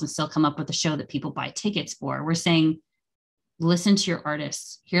of 12s and still come up with a show that people buy tickets for. We're saying, listen to your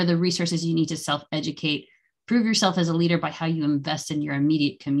artists. Here are the resources you need to self-educate. Prove yourself as a leader by how you invest in your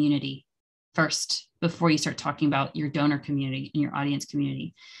immediate community first, before you start talking about your donor community and your audience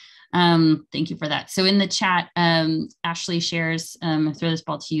community. Thank you for that. So in the chat, Ashley shares, I'll throw this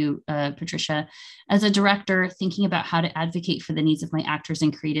ball to you, Patricia. As a director, thinking about how to advocate for the needs of my actors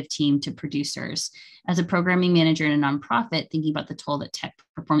and creative team to producers. As a programming manager in a nonprofit, thinking about the toll that tech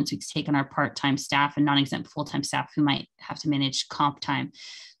performance weeks take on our part-time staff and non-exempt full-time staff who might have to manage comp time.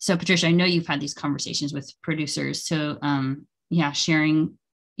 So Patricia, I know you've had these conversations with producers. So yeah, sharing,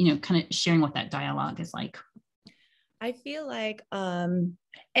 kind of sharing what that dialogue is like. I feel like,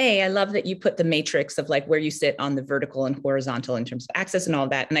 I love that you put the matrix of like where you sit on the vertical and horizontal in terms of access and all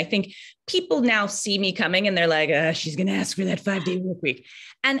that. And I think people now see me coming and they're like, she's going to ask for that 5-day work week.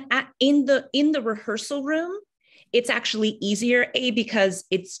 And in the rehearsal room, it's actually easier, because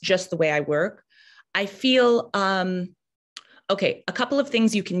it's just the way I work. I feel, okay, a couple of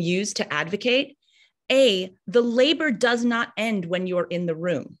things you can use to advocate. The labor does not end when you're in the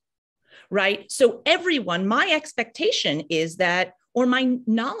room. Right? So everyone, my expectation is that, or my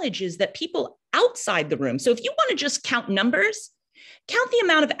knowledge is that people outside the room. So if you want to just count numbers, count the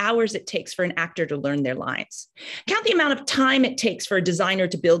amount of hours it takes for an actor to learn their lines. Count the amount of time it takes for a designer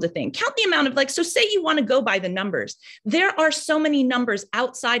to build a thing. Count the amount of so say you want to go by the numbers. There are so many numbers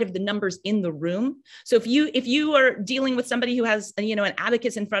outside of the numbers in the room. So if you are dealing with somebody who has, an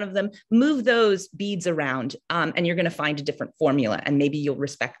abacus in front of them, move those beads around and you're going to find a different formula, and maybe you'll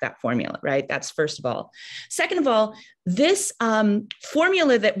respect that formula, right? That's first of all. Second of all, this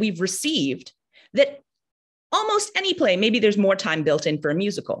formula that we've received, that almost any play, maybe there's more time built in for a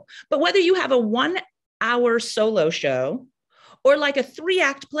musical, but whether you have a 1-hour solo show or like a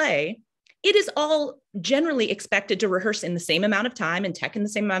 3-act play, it is all generally expected to rehearse in the same amount of time and tech in the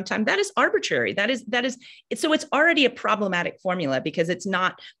same amount of time. That is arbitrary. So it's already a problematic formula because it's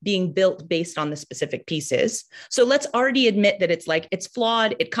not being built based on the specific pieces. So let's already admit that it's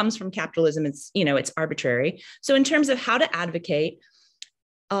flawed. It comes from capitalism. It's arbitrary. So in terms of how to advocate,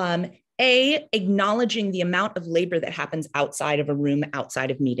 acknowledging the amount of labor that happens outside of a room, outside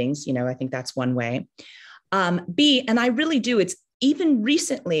of meetings, I think that's one way. B, and I really do, it's even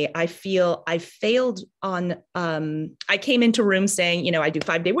recently, I feel I failed on, I came into rooms saying, I do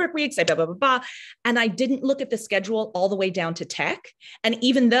 5-day work weeks, I blah, blah, blah, blah. And I didn't look at the schedule all the way down to tech. And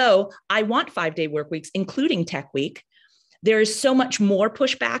even though I want 5-day work weeks, including tech week, there is so much more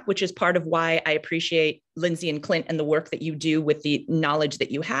pushback, which is part of why I appreciate Lindsay and Clint and the work that you do with the knowledge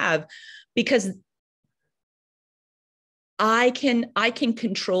that you have, because I can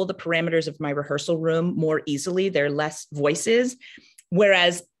control the parameters of my rehearsal room more easily. There are less voices.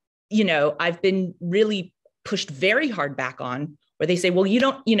 Whereas, you know, I've been really pushed very hard back on, where they say, well, you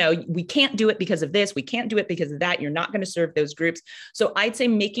don't, you know, we can't do it because of this, we can't do it because of that, you're not going to serve those groups. So I'd say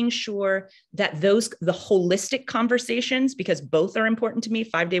making sure that the holistic conversations, because both are important to me,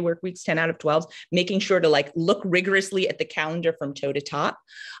 5-day work weeks, 10 out of 12, making sure to like look rigorously at the calendar from toe to top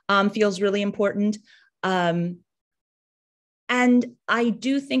feels really important. And I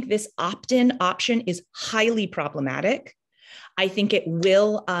do think this opt-in option is highly problematic. I think it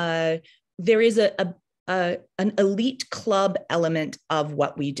will, there is an elite club element of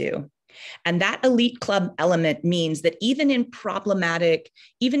what we do. And that elite club element means that even in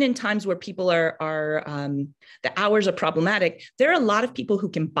times where people the hours are problematic, there are a lot of people who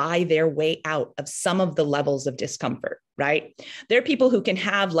can buy their way out of some of the levels of discomfort, right? There are people who can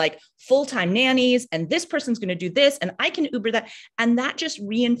have like full-time nannies, and this person's going to do this, and I can Uber that. And that just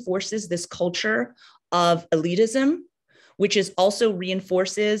reinforces this culture of elitism, which is also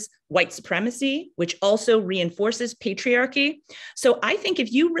reinforces white supremacy, which also reinforces patriarchy. So I think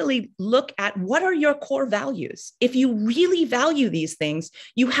if you really look at what are your core values, if you really value these things,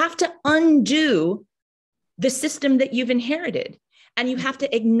 you have to undo the system that you've inherited. And you have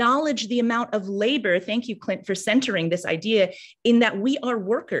to acknowledge the amount of labor. Thank you, Clint, for centering this idea in that we are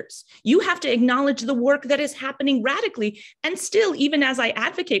workers. You have to acknowledge the work that is happening radically. And still, even as I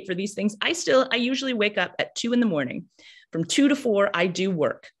advocate for these things, I usually wake up at 2 a.m. From 2 to 4, I do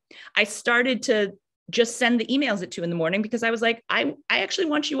work. I started to just send the emails at 2 a.m. because I was like, I actually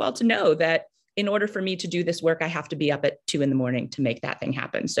want you all to know that in order for me to do this work, I have to be up at 2 a.m. to make that thing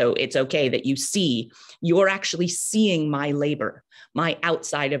happen. So it's okay that you're actually seeing my labor, my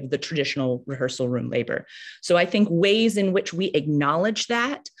outside of the traditional rehearsal room labor. So I think ways in which we acknowledge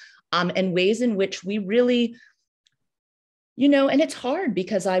that, and ways in which we really, you know, and it's hard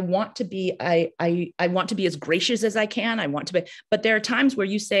because I want to be as gracious as I can. But there are times where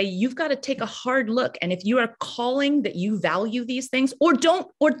you say, you've got to take a hard look. And if you are calling that you value these things, or don't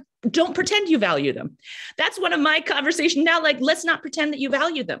pretend you value them. That's one of my conversations now. Like, let's not pretend that you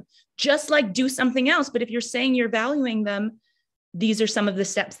value them, just like do something else. But if you're saying you're valuing them, these are some of the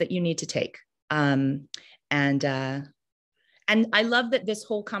steps that you need to take. And I love that this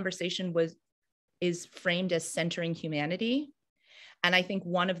whole conversation is framed as centering humanity. And I think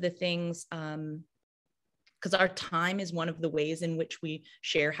one of the things, because our time is one of the ways in which we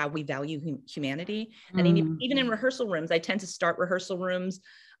share how we value humanity. And even in rehearsal rooms, I tend to start rehearsal rooms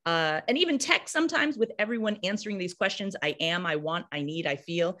and even tech sometimes with everyone answering these questions. I am, I want, I need, I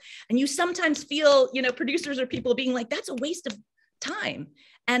feel. And you sometimes feel, you know, producers or people being like, that's a waste of time.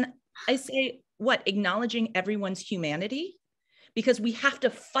 And I say, acknowledging everyone's humanity, because we have to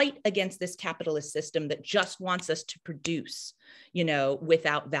fight against this capitalist system that just wants us to produce, you know,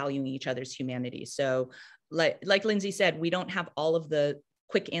 without valuing each other's humanity. So like Lindsay said, we don't have all of the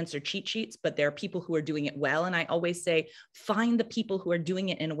quick answer cheat sheets, but there are people who are doing it well. And I always say, find the people who are doing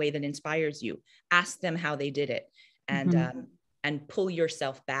it in a way that inspires you. Ask them how they did it, and pull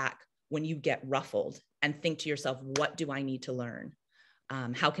yourself back when you get ruffled and think to yourself, what do I need to learn?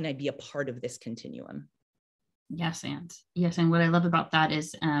 How can I be a part of this continuum? Yes, and what I love about that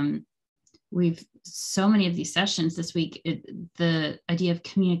is we've so many of these sessions this week, the idea of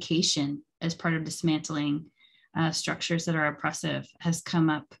communication as part of dismantling structures that are oppressive has come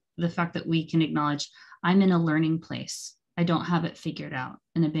up. The fact that we can acknowledge, I'm in a learning place, I don't have it figured out,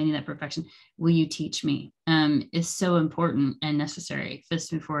 and abandoning that perfection. Will you teach me? Is so important and necessary for us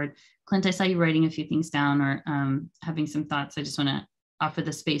to move forward. Clint, I saw you writing a few things down or having some thoughts. I just want to offer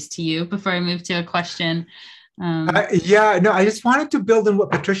the space to you before I move to a question. I just wanted to build on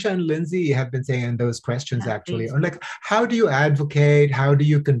what Patricia and Lindsay have been saying in those questions, actually. On like, how do you advocate? How do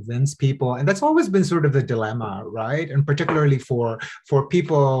you convince people? And that's always been sort of the dilemma, right? And particularly for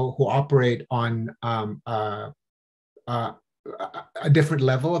people who operate on a different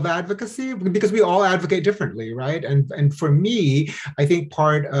level of advocacy, because we all advocate differently, right? And for me, I think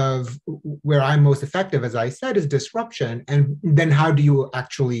part of where I'm most effective, as I said, is disruption. And then how do you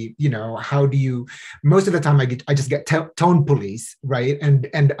actually, you know, most of the time I just get tone police, right? And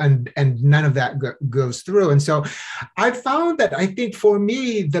none of that goes through. And so I found that I think for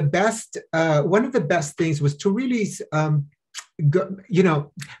me, the best, one of the best things was to really, you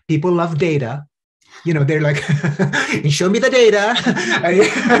know, people love data. You know, they're like, show me the data,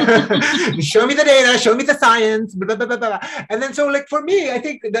 show me the data, show me the science, blah, blah, blah, blah. And then so like for me, I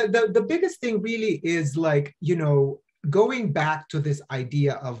think the biggest thing really is like, you know, going back to this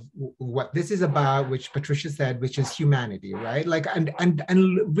idea of what this is about, which Patricia said, which is humanity, right? Like, and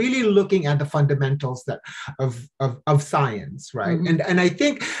really looking at the fundamentals of science, right? And I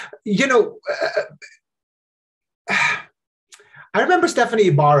think, you know, I remember Stephanie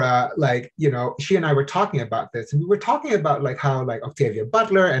Ibarra, like, you know, she and I were talking about this, and we were talking about like how like Octavia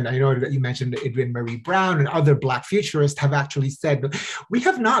Butler, and I know that you mentioned Edwin Marie Brown and other Black futurists have actually said, we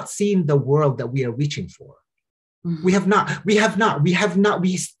have not seen the world that we are reaching for. Mm-hmm.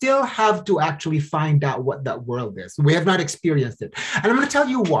 We still have to actually find out what that world is. We have not experienced it. And I'm going to tell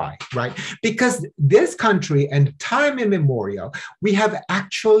you why, right? Because this country and time immemorial, we have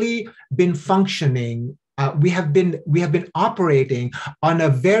actually been functioning. We have been operating on a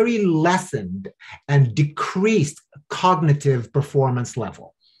very lessened and decreased cognitive performance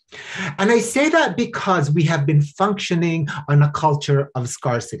level. And I say that because we have been functioning on a culture of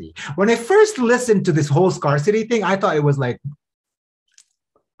scarcity. When I first listened to this whole scarcity thing, I thought it was like,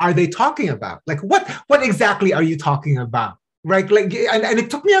 are they talking about? Like, what exactly are you talking about? Right? Like, and it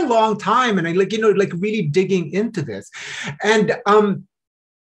took me a long time, and I really digging into this. And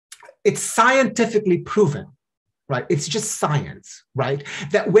it's scientifically proven, right? It's just science, right?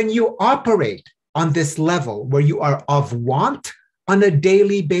 That when you operate on this level where you are of want on a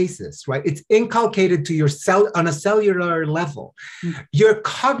daily basis, right? It's inculcated to your cell on a cellular level. Mm-hmm. Your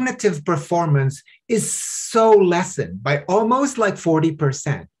cognitive performance is so lessened by almost like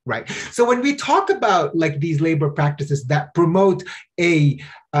 40%, right? So when we talk about like these labor practices that promote a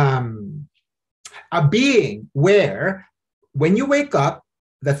being where when you wake up,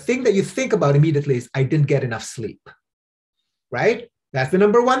 the thing that you think about immediately is, I didn't get enough sleep, right? That's the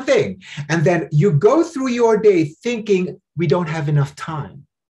number one thing. And then you go through your day thinking, we don't have enough time,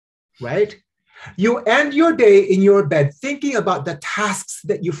 right? You end your day in your bed thinking about the tasks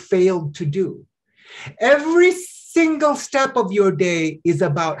that you failed to do. Every single step of your day is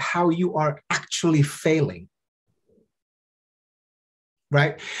about how you are actually failing.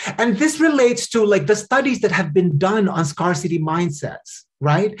 Right? And this relates to like the studies that have been done on scarcity mindsets,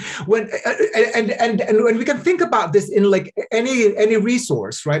 right? When when we can think about this in like any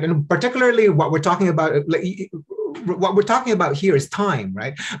resource, right? And particularly what we're talking about, what we're talking about here is time,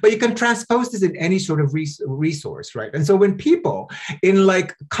 right? But you can transpose this in any sort of resource, right? And so when people in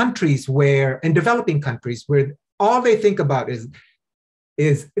like countries in developing countries where all they think about is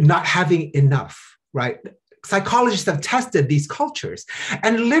not having enough, right? Psychologists have tested these cultures,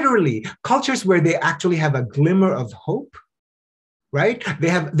 and literally cultures where they actually have a glimmer of hope, right? They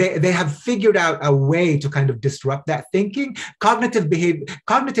have figured out a way to kind of disrupt that thinking. Cognitive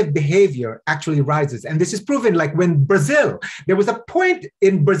behavior actually rises. And this is proven like when Brazil, there was a point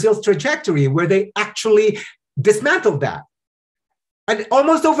in Brazil's trajectory where they actually dismantled that. And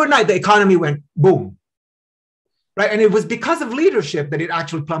almost overnight, the economy went boom. Right, and it was because of leadership that it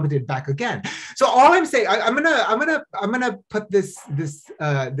actually plummeted back again. So all I'm saying, I'm gonna put this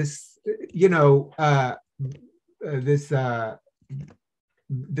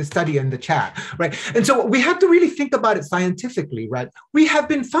study in the chat, right? And so we have to really think about it scientifically, right? We have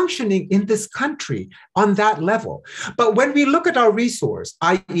been functioning in this country on that level. But when we look at our resource,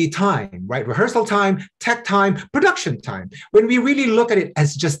 i.e. time, right? Rehearsal time, tech time, production time, when we really look at it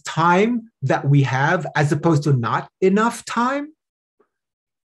as just time that we have as opposed to not enough time,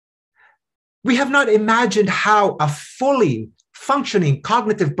 we have not imagined how a fully functioning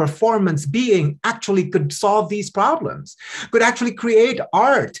cognitive performance being actually could solve these problems, could actually create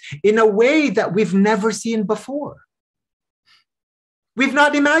art in a way that we've never seen before. We've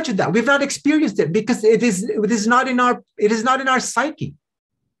not imagined that. We've not experienced it because it is not in our psyche.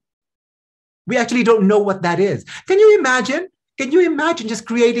 We actually don't know what that is. Can you imagine? Can you imagine just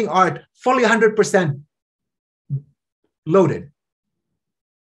creating art fully 100% loaded?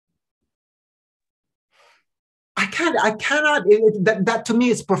 I cannot, that to me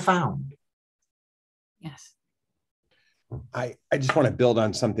is profound. Yes. I just want to build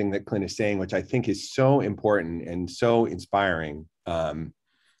on something that Clint is saying, which I think is so important and so inspiring,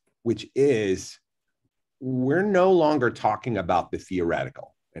 which is we're no longer talking about the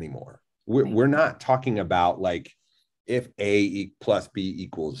theoretical anymore. We're not talking about like if A plus B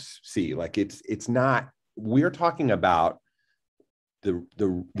equals C. Like it's not, we're talking about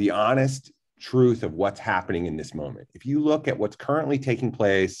the honest truth of what's happening in this moment. If you look at what's currently taking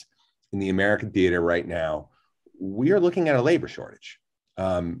place in the American theater right now, we are looking at a labor shortage.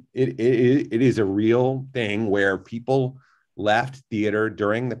 It is a real thing where people left theater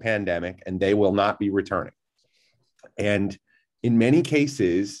during the pandemic and they will not be returning. And in many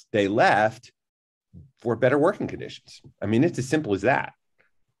cases, they left for better working conditions. I mean, it's as simple as that.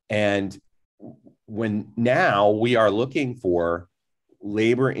 And when now we are looking for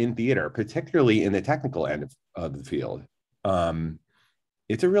labor in theater, particularly in the technical end of the field,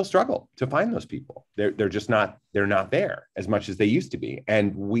 it's a real struggle to find those people. They're just not, they're not there as much as they used to be.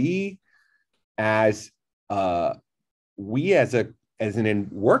 And we as we as an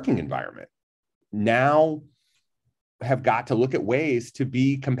working environment now have got to look at ways to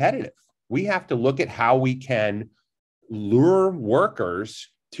be competitive. We have to look at how we can lure workers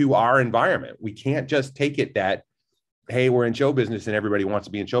to our environment. We can't just take it that, hey, we're in show business and everybody wants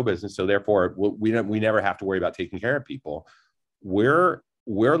to be in show business, so therefore we never have to worry about taking care of people. We're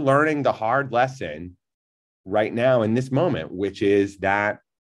learning the hard lesson right now in this moment, which is that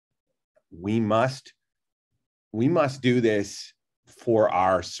we must do this for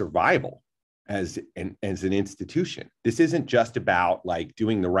our survival as an institution. This isn't just about like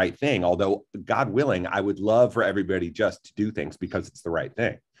doing the right thing, although God willing, I would love for everybody just to do things because it's the right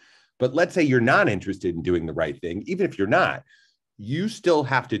thing. But let's say you're not interested in doing the right thing. Even if you're not, you still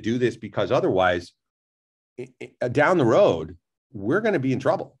have to do this, because otherwise down the road, we're going to be in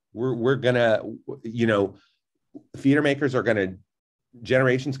trouble. We're going to, theater makers are going to,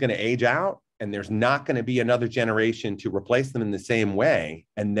 generation's going to age out, and there's not going to be another generation to replace them in the same way.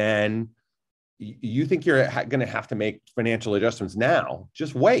 And then you think you're going to have to make financial adjustments now.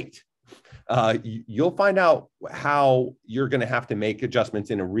 Just wait. You'll find out how you're going to have to make adjustments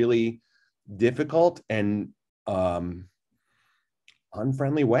in a really difficult and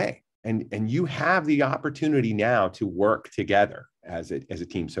unfriendly way. And you have the opportunity now to work together as a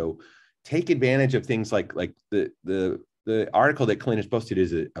team. So take advantage of things like the article that Clint has posted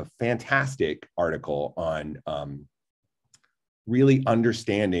is a fantastic article on really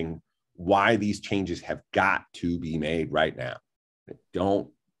understanding why these changes have got to be made right now. Don't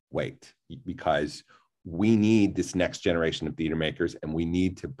wait, because we need this next generation of theater makers, and we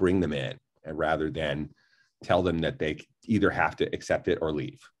need to bring them in, and rather than tell them that they either have to accept it or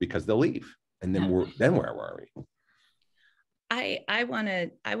leave, because they'll leave. And then where were we? I want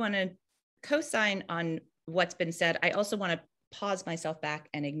to co-sign on what's been said. I also want to pause myself back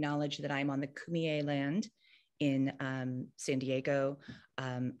and acknowledge that I'm on the Kumeyaay land in San Diego.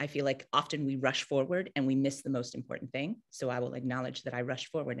 I feel like often we rush forward and we miss the most important thing. So I will acknowledge that I rushed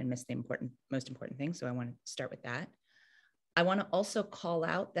forward and missed the most important thing. So I want to start with that. I want to also call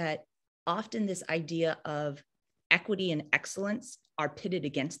out that often this idea of equity and excellence are pitted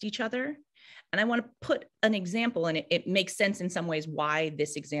against each other. And I want to put an example, and it makes sense in some ways why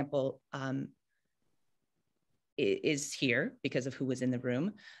this example is here because of who was in the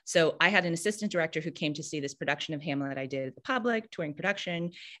room. So I had an assistant director who came to see this production of Hamlet I did at the Public, touring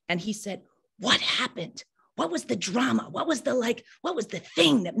production. And he said, what happened? What was the drama? What was the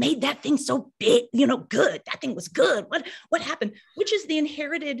thing that made that thing so big, good? That thing was good. What happened? Which is the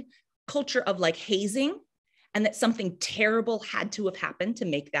inherited culture of like hazing, and that something terrible had to have happened to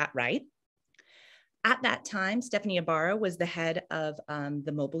make that right. At that time, Stephanie Ibarra was the head of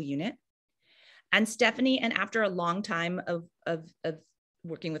the mobile unit. And Stephanie, and after a long time of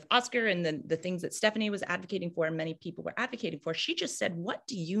working with Oscar and the things that Stephanie was advocating for and many people were advocating for, she just said, what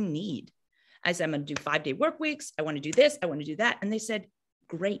do you need? I said, I'm going to do 5-day work weeks. I want to do this. I want to do that. And they said,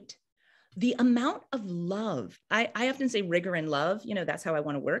 great. The amount of love, I often say rigor and love, that's how I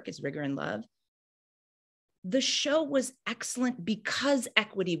want to work, is rigor and love. The show was excellent because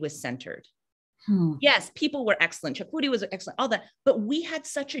equity was centered. Yes, people were excellent. Chakuti was excellent, all that. But we had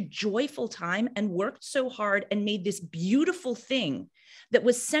such a joyful time and worked so hard and made this beautiful thing that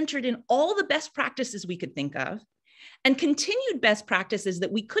was centered in all the best practices we could think of, and continued best practices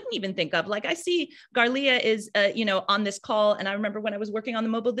that we couldn't even think of. Like I see Garlia is, on this call. And I remember when I was working on the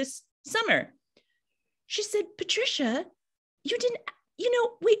mobile this summer, she said, Patricia, you didn't,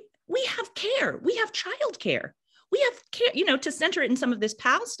 we have care. We have childcare. We have care, to center it in some of this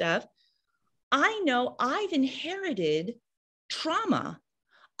PAAL stuff. I know I've inherited trauma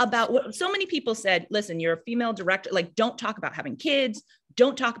about what so many people said, listen, you're a female director, like don't talk about having kids,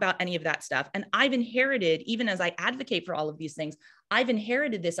 don't talk about any of that stuff. And I've inherited, even as I advocate for all of these things, I've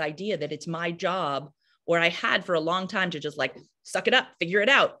inherited this idea that it's my job, or I had for a long time, to just like suck it up, figure it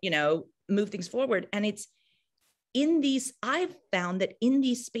out, move things forward. And it's in these, I've found that in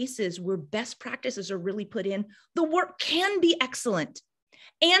these spaces where best practices are really put in, the work can be excellent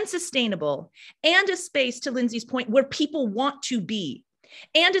and sustainable, and a space, to Lindsay's point, where people want to be,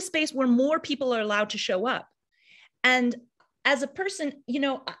 and a space where more people are allowed to show up. And as a person,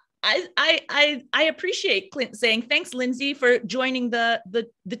 I appreciate Clint saying, thanks, Lindsay, for joining the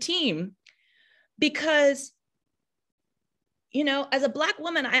team, because, as a Black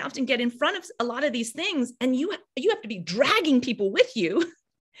woman, I often get in front of a lot of these things, and you have to be dragging people with you. And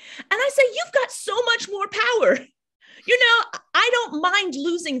I say, you've got so much more power. I don't mind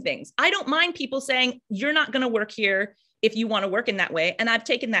losing things. I don't mind people saying, you're not going to work here if you want to work in that way. And I've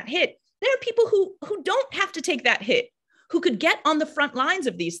taken that hit. There are people who don't have to take that hit, who could get on the front lines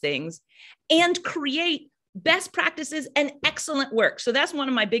of these things and create best practices and excellent work. So that's one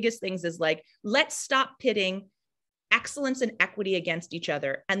of my biggest things is like, let's stop pitting excellence and equity against each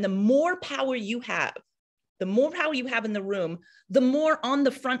other. And the more power you have in the room, the more on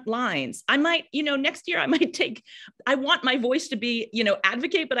the front lines. I might, next year I want my voice to be,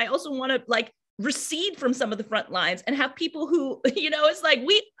 advocate, but I also want to like recede from some of the front lines and have people who, it's like,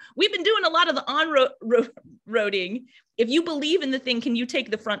 we've been doing a lot of the on-roading. If you believe in the thing, can you take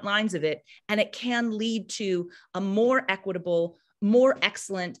the front lines of it? And it can lead to a more equitable, more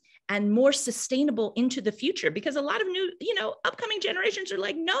excellent, and more sustainable into the future, because a lot of new, upcoming generations are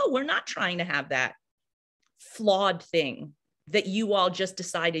like, no, we're not trying to have that flawed thing that you all just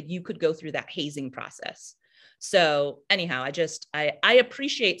decided you could go through that hazing process. So anyhow, I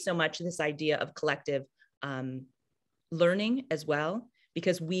appreciate so much this idea of collective learning as well,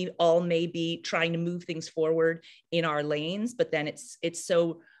 because we all may be trying to move things forward in our lanes, but then it's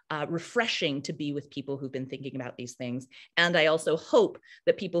so refreshing to be with people who've been thinking about these things. And I also hope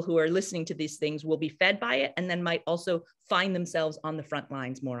that people who are listening to these things will be fed by it and then might also find themselves on the front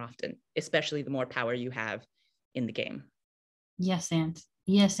lines more often, especially the more power you have in the game. Yes, and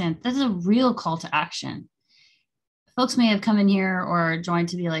that's a real call to action. Folks may have come in here or joined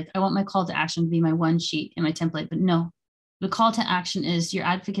to be like, I want my call to action to be my one sheet in my template, but no, the call to action is your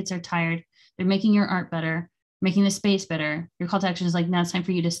advocates are tired. They're making your art better, making the space better. Your call to action is like, now it's time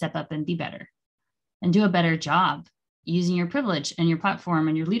for you to step up and be better and do a better job using your privilege and your platform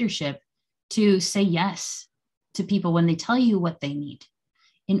and your leadership to say yes to people when they tell you what they need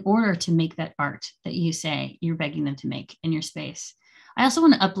in order to make that art that you say you're begging them to make in your space. I also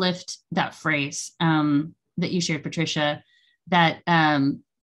want to uplift that phrase that you shared, Patricia, that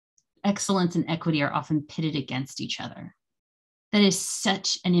excellence and equity are often pitted against each other. That is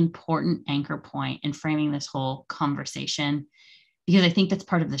such an important anchor point in framing this whole conversation, because I think that's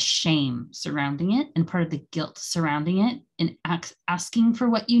part of the shame surrounding it and part of the guilt surrounding it, and asking for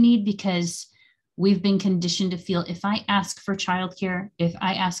what you need, because we've been conditioned to feel, if I ask for childcare, if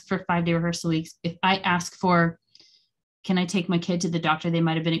I ask for 5-day rehearsal weeks, if I ask for, can I take my kid to the doctor? They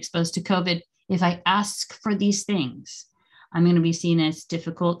might have been exposed to COVID. If I ask for these things, I'm going to be seen as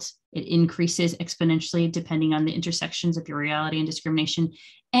difficult. It increases exponentially depending on the intersections of your reality and discrimination.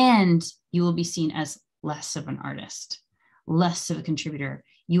 And you will be seen as less of an artist, less of a contributor.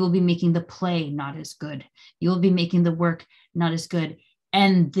 You will be making the play not as good. You will be making the work not as good.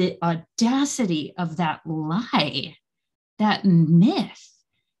 And the audacity of that lie, that myth,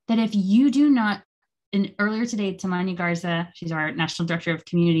 that if you do not, and earlier today, Tamani Garza, she's our National Director of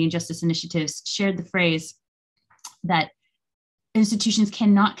Community and Justice Initiatives, shared the phrase that institutions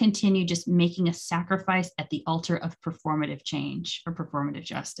cannot continue just making a sacrifice at the altar of performative change or performative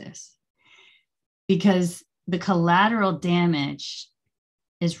justice, because the collateral damage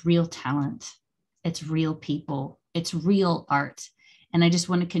is real talent. It's real people. It's real art. And I just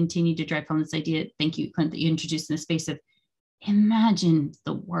want to continue to drive home this idea. Thank you, Clint, that you introduced in the space of, imagine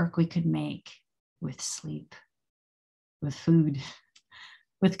the work we could make with sleep, with food,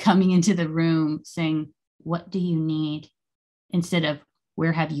 with coming into the room saying, what do you need? Instead of,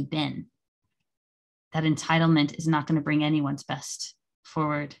 where have you been? That entitlement is not going to bring anyone's best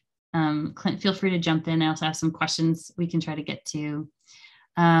forward. Clint, feel free to jump in. I also have some questions we can try to get to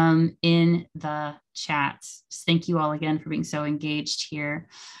in the chat. Thank you all again for being so engaged here.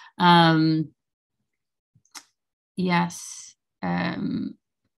 Yes.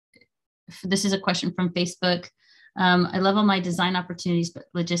 This is a question from Facebook. I love all my design opportunities, but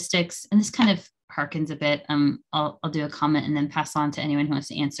logistics, and this kind of harkens a bit. I'll do a comment and then pass on to anyone who wants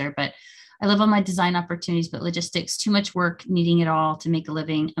to answer, but I love all my design opportunities, but logistics, too much work, needing it all to make a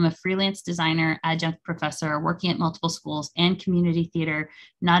living. I'm a freelance designer, adjunct professor, working at multiple schools and community theater,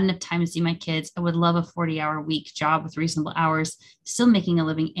 not enough time to see my kids. I would love a 40-hour week job with reasonable hours, still making a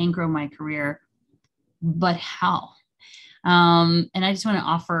living and grow my career, but how? And I just want to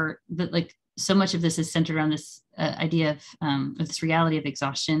offer that, like, so much of this is centered around this idea of this reality of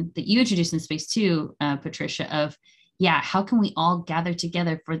exhaustion that you introduced in space too, Patricia, of, yeah, how can we all gather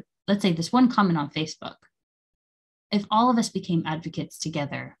together for, let's say, this one comment on Facebook? If all of us became advocates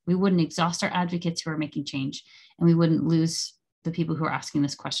together, we wouldn't exhaust our advocates who are making change, and we wouldn't lose the people who are asking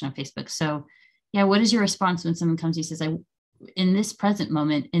this question on Facebook. So yeah, what is your response when someone comes to you and says, in this present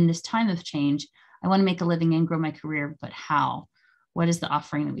moment, in this time of change, I want to make a living and grow my career, but how? What is the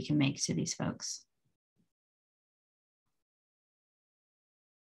offering that we can make to these folks?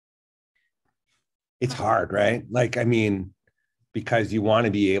 It's hard, right? Like, I mean, because you want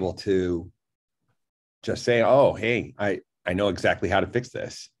to be able to just say, oh, hey, I know exactly how to fix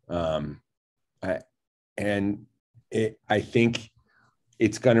this. I think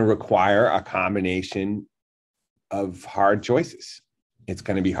it's going to require a combination of hard choices. It's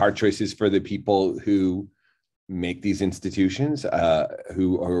going to be hard choices for the people who make these institutions,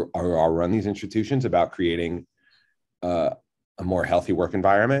 who are run these institutions, about creating a more healthy work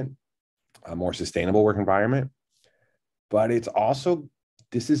environment, a more sustainable work environment. But it's also,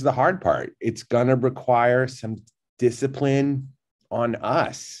 this is the hard part. It's going to require some discipline on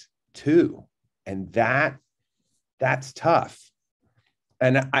us too. And that's tough.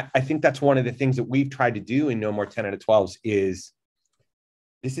 And I think that's one of the things that we've tried to do in No More 10 out of 12s is,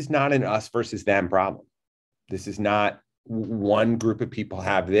 this is not an us versus them problem. This is not one group of people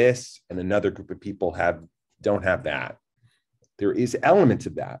have this and another group of people don't have that. There is elements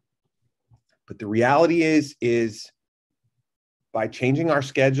of that. But the reality is by changing our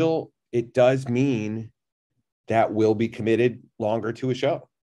schedule, it does mean that we'll be committed longer to a show.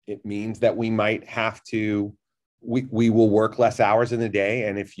 It means that we might have to, we will work less hours in the day.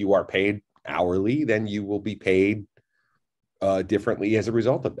 And if you are paid hourly, then you will be paid differently as a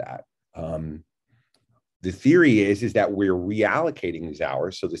result of that. The theory is that we're reallocating these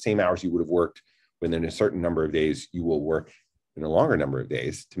hours. So the same hours you would have worked within a certain number of days, you will work in a longer number of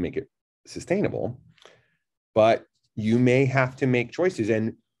days to make it sustainable. But you may have to make choices.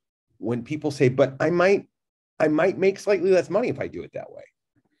 And when people say, but I might make slightly less money if I do it that way.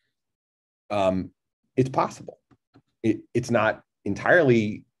 It's possible. It's not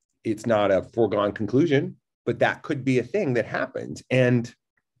entirely, it's not a foregone conclusion, but that could be a thing that happens. And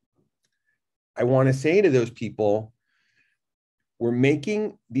I want to say to those people, we're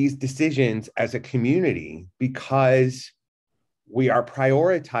making these decisions as a community because we are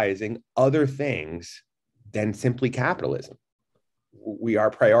prioritizing other things than simply capitalism. We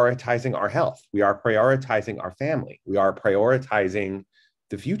are prioritizing our health. We are prioritizing our family. We are prioritizing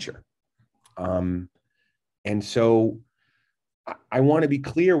the future. And so I want to be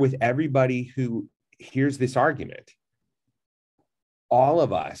clear with everybody who hears this argument. All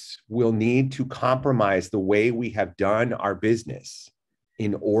of us will need to compromise the way we have done our business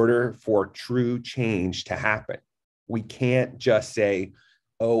in order for true change to happen. We can't just say,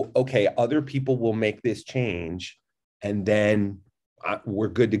 oh, okay, other people will make this change and then we're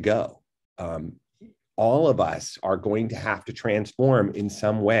good to go. All of us are going to have to transform in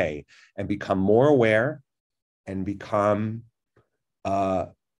some way and become more aware and become,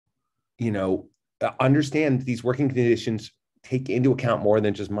 understand these working conditions take into account more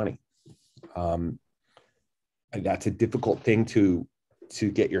than just money. And that's a difficult thing to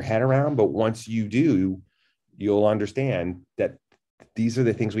get your head around, but once you do, you'll understand that these are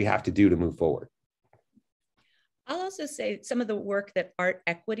the things we have to do to move forward. I'll also say some of the work that Art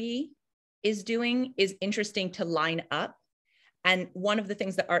Equity is doing is interesting to line up. And one of the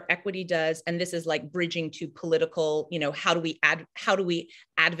things that Art Equity does, and this is like bridging to political, how do we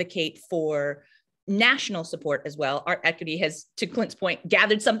advocate for national support as well. Art Equity has, to Clint's point,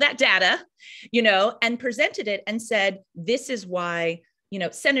 gathered some of that data, and presented it and said, this is why,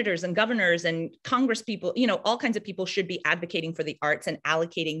 senators and governors and Congress people, all kinds of people should be advocating for the arts and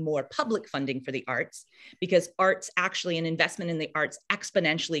allocating more public funding for the arts, because arts actually, an investment in the arts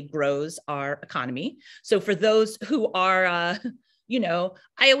exponentially grows our economy. So for those who are, I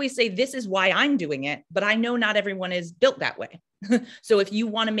always say, this is why I'm doing it, but I know not everyone is built that way. So if you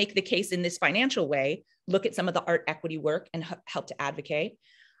want to make the case in this financial way, look at some of the art equity work and help to advocate.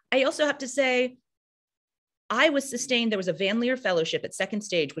 I also have to say, I was sustained, there was a Van Leer Fellowship at Second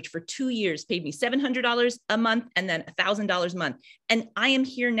Stage, which for 2 years paid me $700 a month and then $1,000 a month. And I am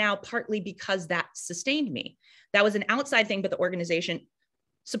here now partly because that sustained me. That was an outside thing, but the organization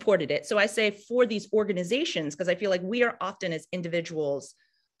supported it. So I say for these organizations, because I feel like we are often as individuals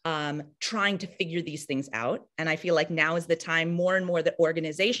trying to figure these things out. And I feel like now is the time more and more that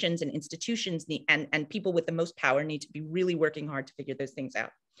organizations and institutions need, and people with the most power need to be really working hard to figure those things out.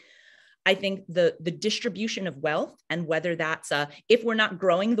 I think the distribution of wealth, and whether that's, if we're not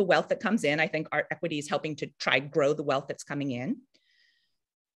growing the wealth that comes in, I think Art Equity is helping to try grow the wealth that's coming in.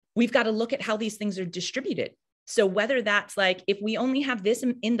 We've got to look at how these things are distributed. So whether that's like, if we only have this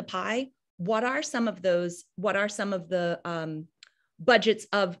in the pie, what are some of the budgets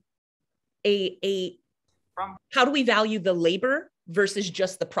of how do we value the labor versus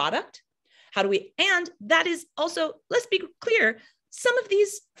just the product? And that is also, let's be clear, some of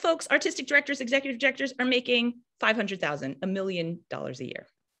these folks, artistic directors, executive directors, are making $500,000, $1 million a year.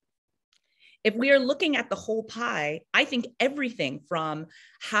 If we are looking at the whole pie, I think everything from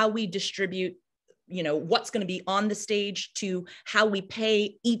how we distribute, what's going to be on the stage, to how we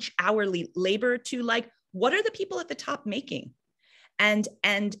pay each hourly labor, to like, what are the people at the top making? And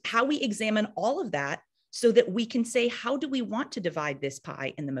how we examine all of that so that we can say, how do we want to divide this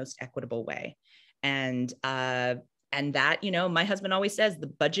pie in the most equitable way? And that, you know, my husband always says the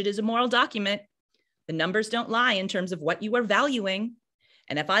budget is a moral document. The numbers don't lie in terms of what you are valuing.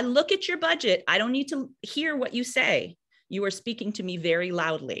 And if I look at your budget, I don't need to hear what you say. You are speaking to me very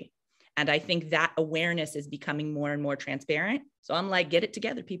loudly. And I think that awareness is becoming more and more transparent. So I'm like, get it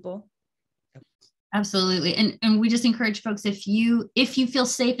together, people. Absolutely. And we just encourage folks, if you feel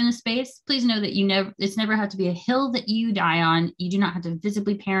safe in a space, please know that it's never have to be a hill that you die on. You do not have to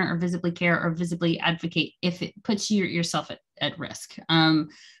visibly parent or visibly care or visibly advocate if it puts yourself at risk.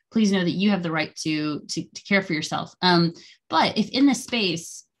 Please know that you have the right to care for yourself. But if in this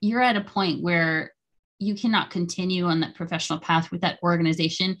space, you're at a point where you cannot continue on that professional path with that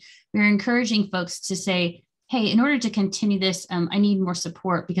organization, we're encouraging folks to say, hey, in order to continue this, I need more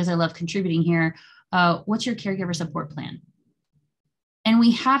support because I love contributing here. What's your caregiver support plan? And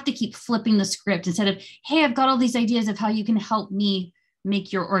we have to keep flipping the script instead of, hey, I've got all these ideas of how you can help me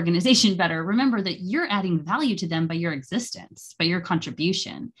make your organization better. Remember that you're adding value to them by your existence, by your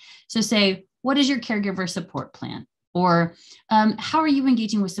contribution. So say, what is your caregiver support plan? Or how are you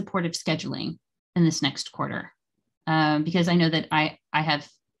engaging with supportive scheduling in this next quarter? Because I know that I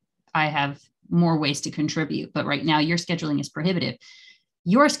have more ways to contribute, but right now your scheduling is prohibitive.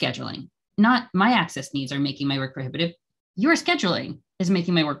 Your scheduling, not my access needs, are making my work prohibitive. Your scheduling is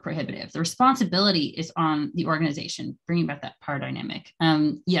making my work prohibitive. The responsibility is on the organization, bringing back that power dynamic.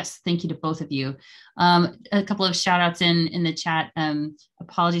 Yes, thank you to both of you. A couple of shout outs in the chat.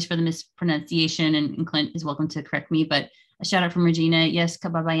 Apologies for the mispronunciation, and Clint is welcome to correct me, but a shout out from Regina. Yes,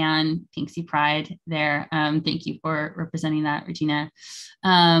 Kababayan, Pinksy Pride there. Thank you for representing that, Regina.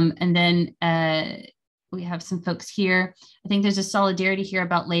 And then we have some folks here. I think there's a solidarity here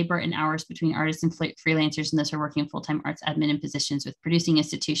about labor and hours between artists and freelancers and those who are working in full-time arts admin and positions with producing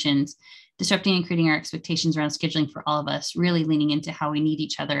institutions, disrupting and creating our expectations around scheduling for all of us, really leaning into how we need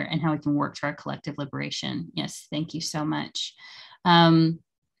each other and how we can work to our collective liberation. Yes, thank you so much.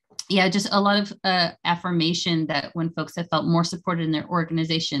 Yeah, just a lot of affirmation that when folks have felt more supported in their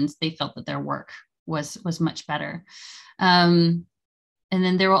organizations, they felt that their work was much better. And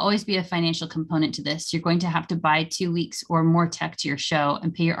then there will always be a financial component to this. You're going to have to buy 2 weeks or more tech to your show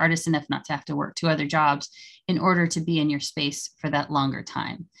and pay your artists enough not to have to work 2 other jobs in order to be in your space for that longer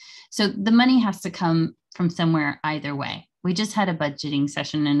time. So the money has to come from somewhere either way. We just had a budgeting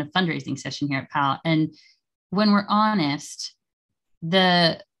session and a fundraising session here at PAAL. And when we're honest,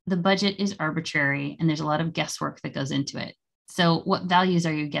 the budget is arbitrary and there's a lot of guesswork that goes into it. So what values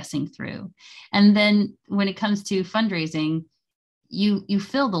are you guessing through? And then when it comes to fundraising, you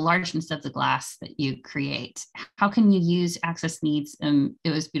fill the largeness of the glass that you create. How can you use access needs? It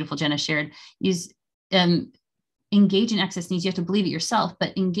was beautiful, Jenna shared, engage in access needs. You have to believe it yourself,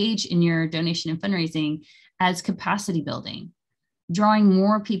 but engage in your donation and fundraising as capacity building, drawing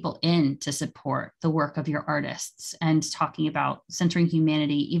more people in to support the work of your artists and talking about centering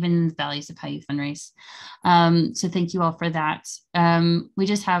humanity, even the values of how you fundraise. So thank you all for that. We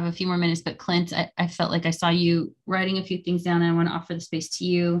just have a few more minutes, but Clint, I felt like I saw you writing a few things down, and I want to offer the space to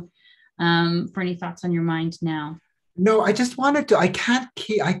you for any thoughts on your mind now. No, I just wanted to, I can't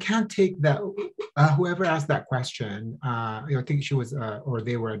take that, whoever asked that question, I think she was, or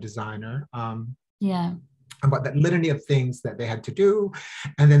they were a designer. Yeah. About that litany of things that they had to do.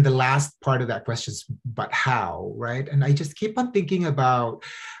 And then the last part of that question is, but how, right? And I just keep on thinking about,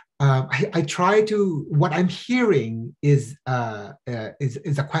 I try to, what I'm hearing is a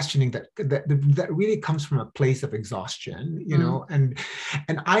questioning that really comes from a place of exhaustion, you know, and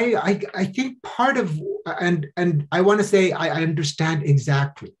I think part of, and I want to say, I understand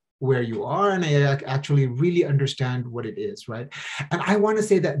exactly where you are, and I actually really understand what it is, right? And I want to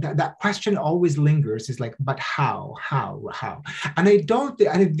say that question always lingers, is like, but how? And I don't,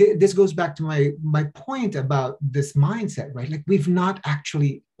 and this goes back to my point about this mindset, right? Like we do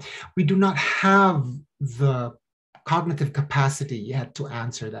not have the cognitive capacity yet to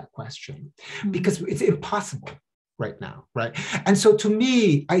answer that question, because it's impossible right now, right? And so to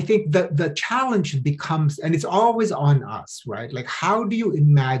me, I think that the challenge becomes, and it's always on us, right? Like, how do you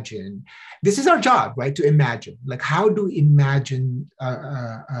imagine, this is our job, right? To imagine, like, how do we imagine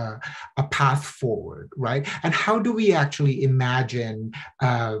a path forward, right? And how do we actually imagine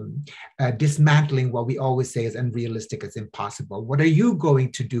dismantling what we always say is unrealistic, as impossible? What are you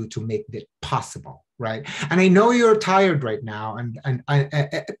going to do to make it possible, right? And I know you're tired right now, and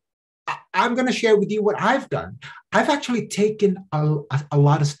I'm going to share with you what I've done. I've actually taken a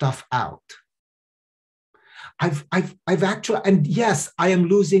lot of stuff out. I've actually, and yes, I am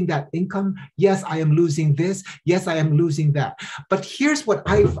losing that income. Yes, I am losing this. Yes, I am losing that. But here's what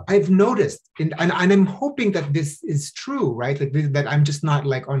I've noticed, and I'm hoping that this is true, right? Like that I'm just not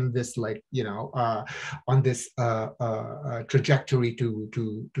like on this, like, you know, on this trajectory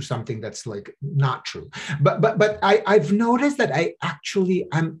to something that's like not true. But I've noticed that I actually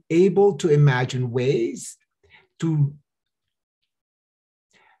am able to imagine ways to,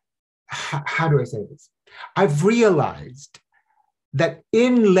 how do I say this? I've realized that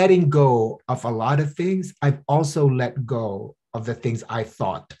in letting go of a lot of things, I've also let go of the things I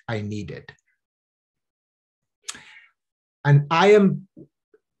thought I needed. And I am,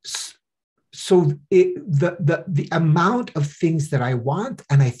 so the amount of things that I want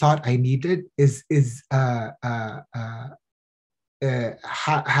and I thought I needed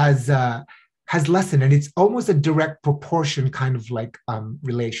has lessened, and it's almost a direct proportion kind of like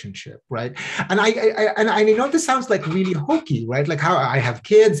relationship, right? And I know this sounds like really hokey, right? Like how I have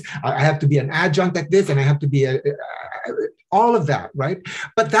kids, I have to be an adjunct at this, and I have to be all of that, right?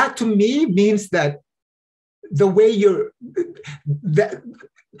 But that to me means that the way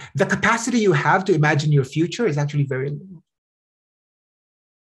the capacity you have to imagine your future is actually very little,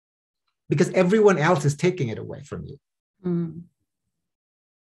 because everyone else is taking it away from you. Mm.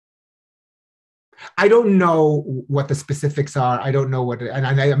 I don't know what the specifics are. I don't know what, and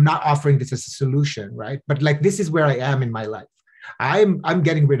I am not offering this as a solution, right? But like, this is where I am in my life. I'm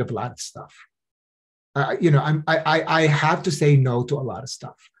getting rid of a lot of stuff. You know, I have to say no to a lot of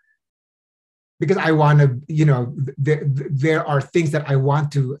stuff because I want to, you know, there are things that I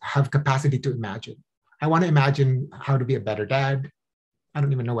want to have capacity to imagine. I want to imagine how to be a better dad. I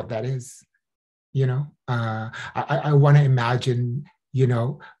don't even know what that is. You know, I want to imagine, you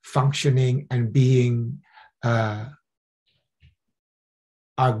know, functioning and being a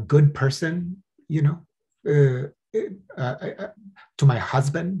good person, you know, to my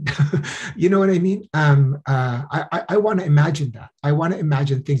husband. You know what I mean? I want to imagine that. I want to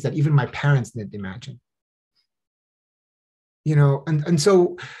imagine things that even my parents didn't imagine. You know, and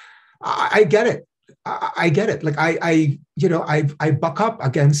so I get it. I get it. Like you know, I buck up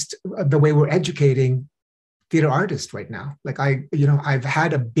against the way we're educating theater artists right now. Like you know, I've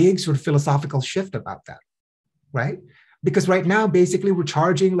had a big sort of philosophical shift about that, right? Because right now, basically, we're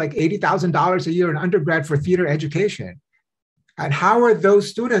charging like $80,000 a year in undergrad for theater education. And how are those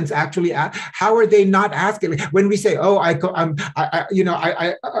students actually, how are they not asking? When we say, oh, you know,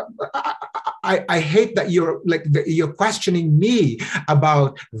 I hate that you're questioning me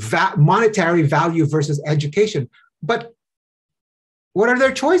about monetary value versus education. But what are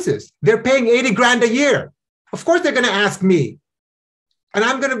their choices? They're paying 80 grand a year. Of course, they're going to ask me. And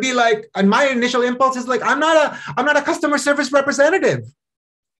I'm going to be like, and my initial impulse is like, I'm not a customer service representative.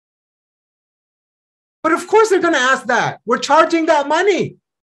 But of course, they're going to ask that. We're charging that money.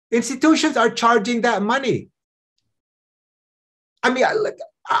 Institutions are charging that money. I mean,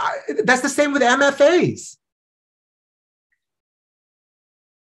 that's the same with MFAs.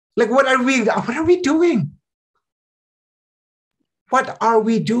 Like, what are we doing? What are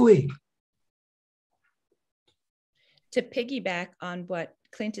we doing? To piggyback on what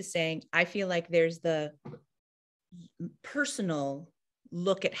Clint is saying, I feel like there's the personal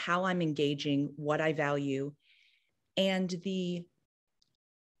look at how I'm engaging, what I value, and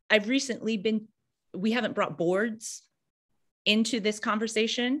I've recently we haven't brought boards into this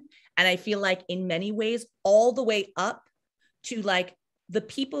conversation. And I feel like in many ways, all the way up to like the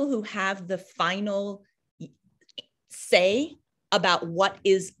people who have the final say about what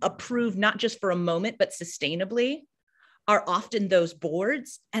is approved, not just for a moment, but sustainably, are often those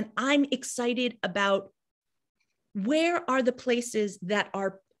boards. And I'm excited about where are the places that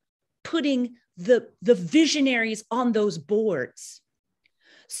are putting the visionaries on those boards,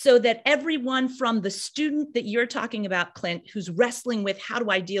 so that everyone from the student that you're talking about, Clint, who's wrestling with how do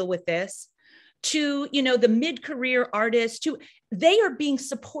I deal with this, to, you know, the mid-career artist, they are being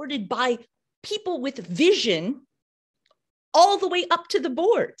supported by people with vision all the way up to the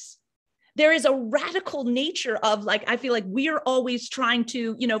boards. There is a radical nature of like, I feel like we are always trying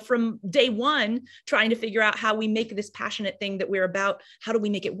to, you know, from day one, trying to figure out how we make this passionate thing that we're about. How do we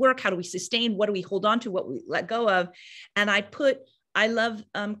make it work? How do we sustain? What do we hold on to? What we let go of? And I love,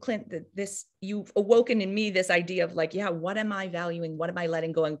 Clint, that you've awoken in me this idea of like, yeah, what am I valuing? What am I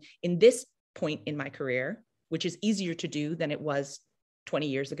letting go in this point in my career, which is easier to do than it was 20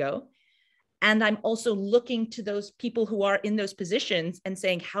 years ago. And I'm also looking to those people who are in those positions and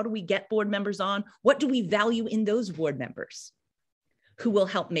saying, how do we get board members on? What do we value in those board members who will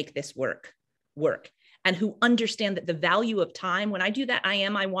help make this work? And who understand that the value of time, when I do that,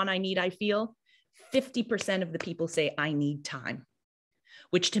 I want, I need, I feel, 50% of the people say, I need time,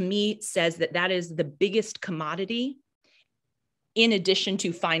 which to me says that that is the biggest commodity, in addition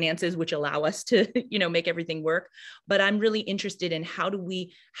to finances, which allow us to, make everything work. But I'm really interested in how do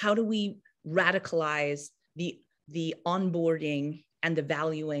we radicalize the onboarding and the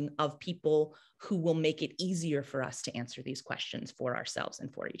valuing of people who will make it easier for us to answer these questions for ourselves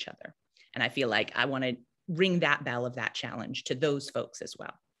and for each other. And I feel like I want to ring that bell of that challenge to those folks as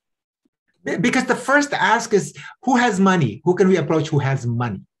well. Because the first ask is, who has money? Who can we approach who has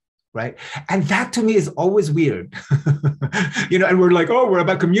money? Right? And that to me is always weird. And we're like, oh, we're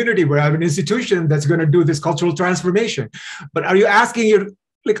about community. We're an institution that's going to do this cultural transformation. But are you asking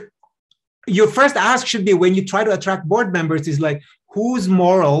your first ask should be, when you try to attract board members, is like, whose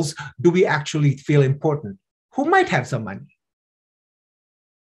morals do we actually feel important? Who might have some money?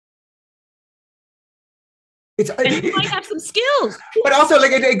 And you might have some skills. But also,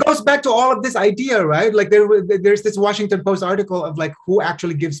 it goes back to all of this idea, right? Like there's this Washington Post article of who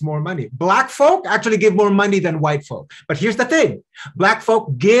actually gives more money. Black folk actually give more money than white folk. But here's the thing. Black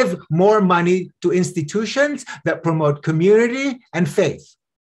folk give more money to institutions that promote community and faith.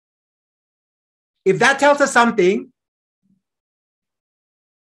 If that tells us something,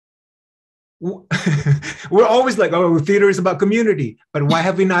 we're always like, oh, theater is about community. But why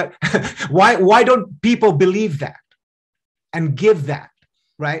have we not? Why don't people believe that and give that,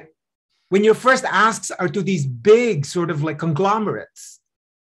 right? When your first asks are to these big sort of conglomerates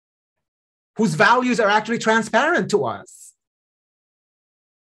whose values are actually transparent to us.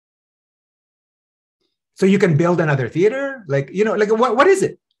 So you can build another theater? What is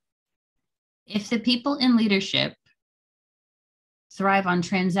it? If the people in leadership thrive on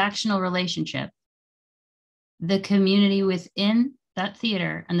transactional relationship, the community within that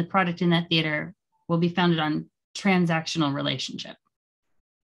theater and the product in that theater will be founded on transactional relationship.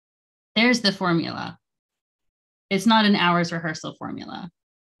 There's the formula. It's not an hour's rehearsal formula.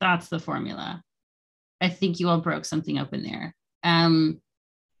 That's the formula. I think you all broke something open there.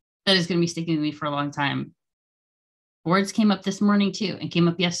 That is going to be sticking with me for a long time. Boards came up this morning too, and came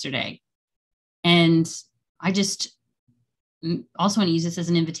up yesterday. And I just also want to use this as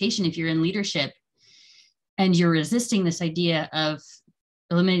an invitation. If you're in leadership and you're resisting this idea of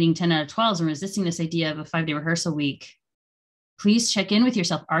eliminating 10 out of 12s and resisting this idea of a 5-day rehearsal week, please check in with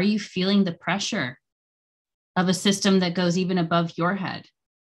yourself. Are you feeling the pressure of a system that goes even above your head,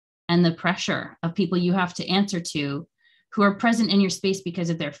 and the pressure of people you have to answer to who are present in your space because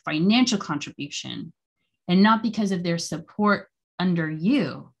of their financial contribution and not because of their support under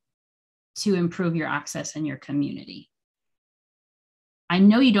you to improve your access and your community? I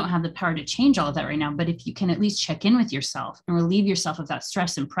know you don't have the power to change all of that right now, but if you can at least check in with yourself and relieve yourself of that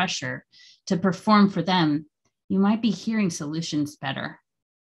stress and pressure to perform for them, you might be hearing solutions better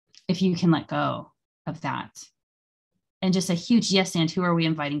if you can let go of that. And just a huge yes, and who are we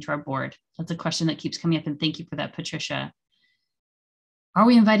inviting to our board? That's a question that keeps coming up, and thank you for that, Patricia. Are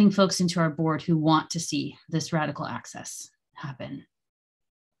we inviting folks into our board who want to see this radical access happen?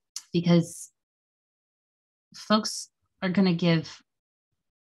 Because folks are going to give,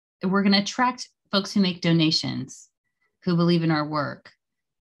 we're going to attract folks who make donations, who believe in our work,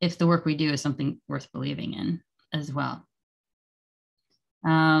 if the work we do is something worth believing in as well.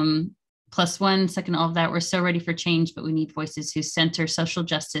 +1, second, all of that. We're so ready for change, but we need voices who center social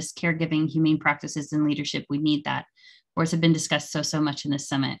justice, caregiving, humane practices, and leadership. We need that. Boards have been discussed so much in this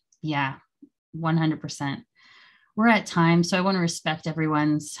summit. Yeah, 100%. We're at time, so I want to respect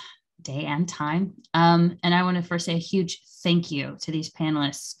everyone's day and time. And I want to first say a huge thank you to these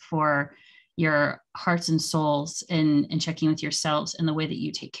panelists for your hearts and souls in checking with yourselves and the way that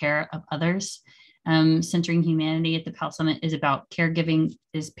you take care of others. Centering Humanity at the PAAL Summit is about caregiving,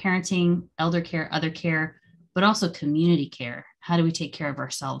 is parenting, elder care, other care, but also community care. How do we take care of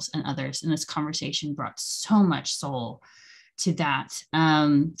ourselves and others? And this conversation brought so much soul to that.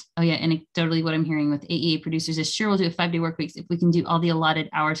 Oh yeah, anecdotally, what I'm hearing with AEA producers is, sure, we'll do a 5-day work week if we can do all the allotted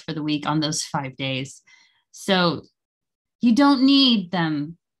hours for the week on those 5 days. So you don't need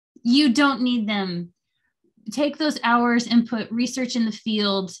them. You don't need them. Take those hours and put research in the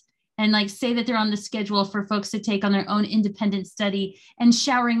field and say that they're on the schedule for folks to take on their own independent study. And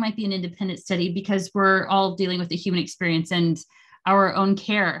showering might be an independent study because we're all dealing with the human experience, and our own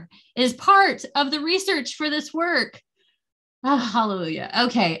care is part of the research for this work. Oh, hallelujah.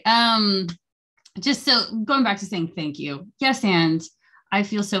 Okay. Just so going back to saying thank you. Yes. And I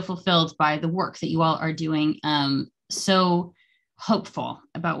feel so fulfilled by the work that you all are doing. So hopeful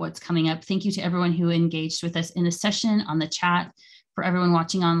about what's coming up. Thank you to everyone who engaged with us in the session, on the chat, for everyone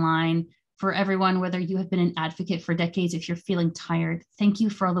watching online, For everyone, whether you have been an advocate for decades, if you're feeling tired, thank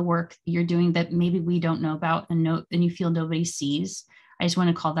you for all the work you're doing that maybe we don't know about and you feel nobody sees. I just want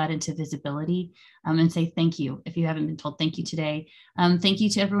to call that into visibility and say thank you. If you haven't been told thank you today, thank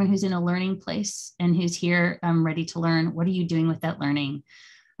you to everyone who's in a learning place and who's here ready to learn. What are you doing with that learning?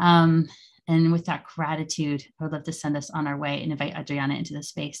 And with that gratitude, I would love to send us on our way and invite Adriana into the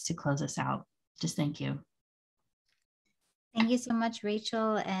space to close us out. Just thank you. Thank you so much,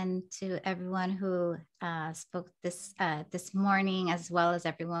 Rachel, and to everyone who spoke this morning, as well as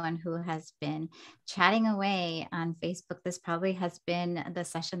everyone who has been chatting away on Facebook. This probably has been the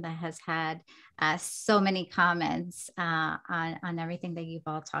session that has had so many comments on everything that you've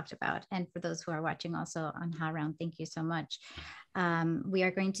all talked about. And for those who are watching also on HowlRound, thank you so much. We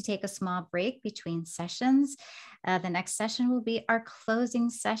are going to take a small break between sessions. The next session will be our closing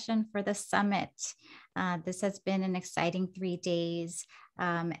session for the summit. This has been an exciting 3 days.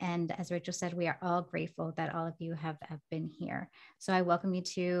 And as Rachel said, we are all grateful that all of you have been here. So I welcome you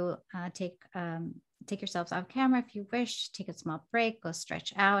to take yourselves off camera if you wish, take a small break, go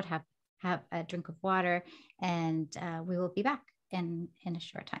stretch out, have a drink of water, and we will be back in a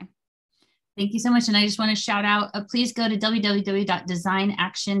short time. Thank you so much. And I just want to shout out, please go to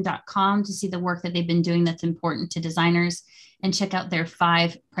www.designaction.com to see the work that they've been doing that's important to designers and check out their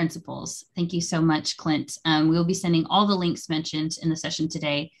 5 principles. Thank you so much, Clint. We'll be sending all the links mentioned in the session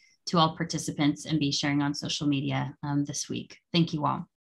today to all participants and be sharing on social media this week. Thank you all.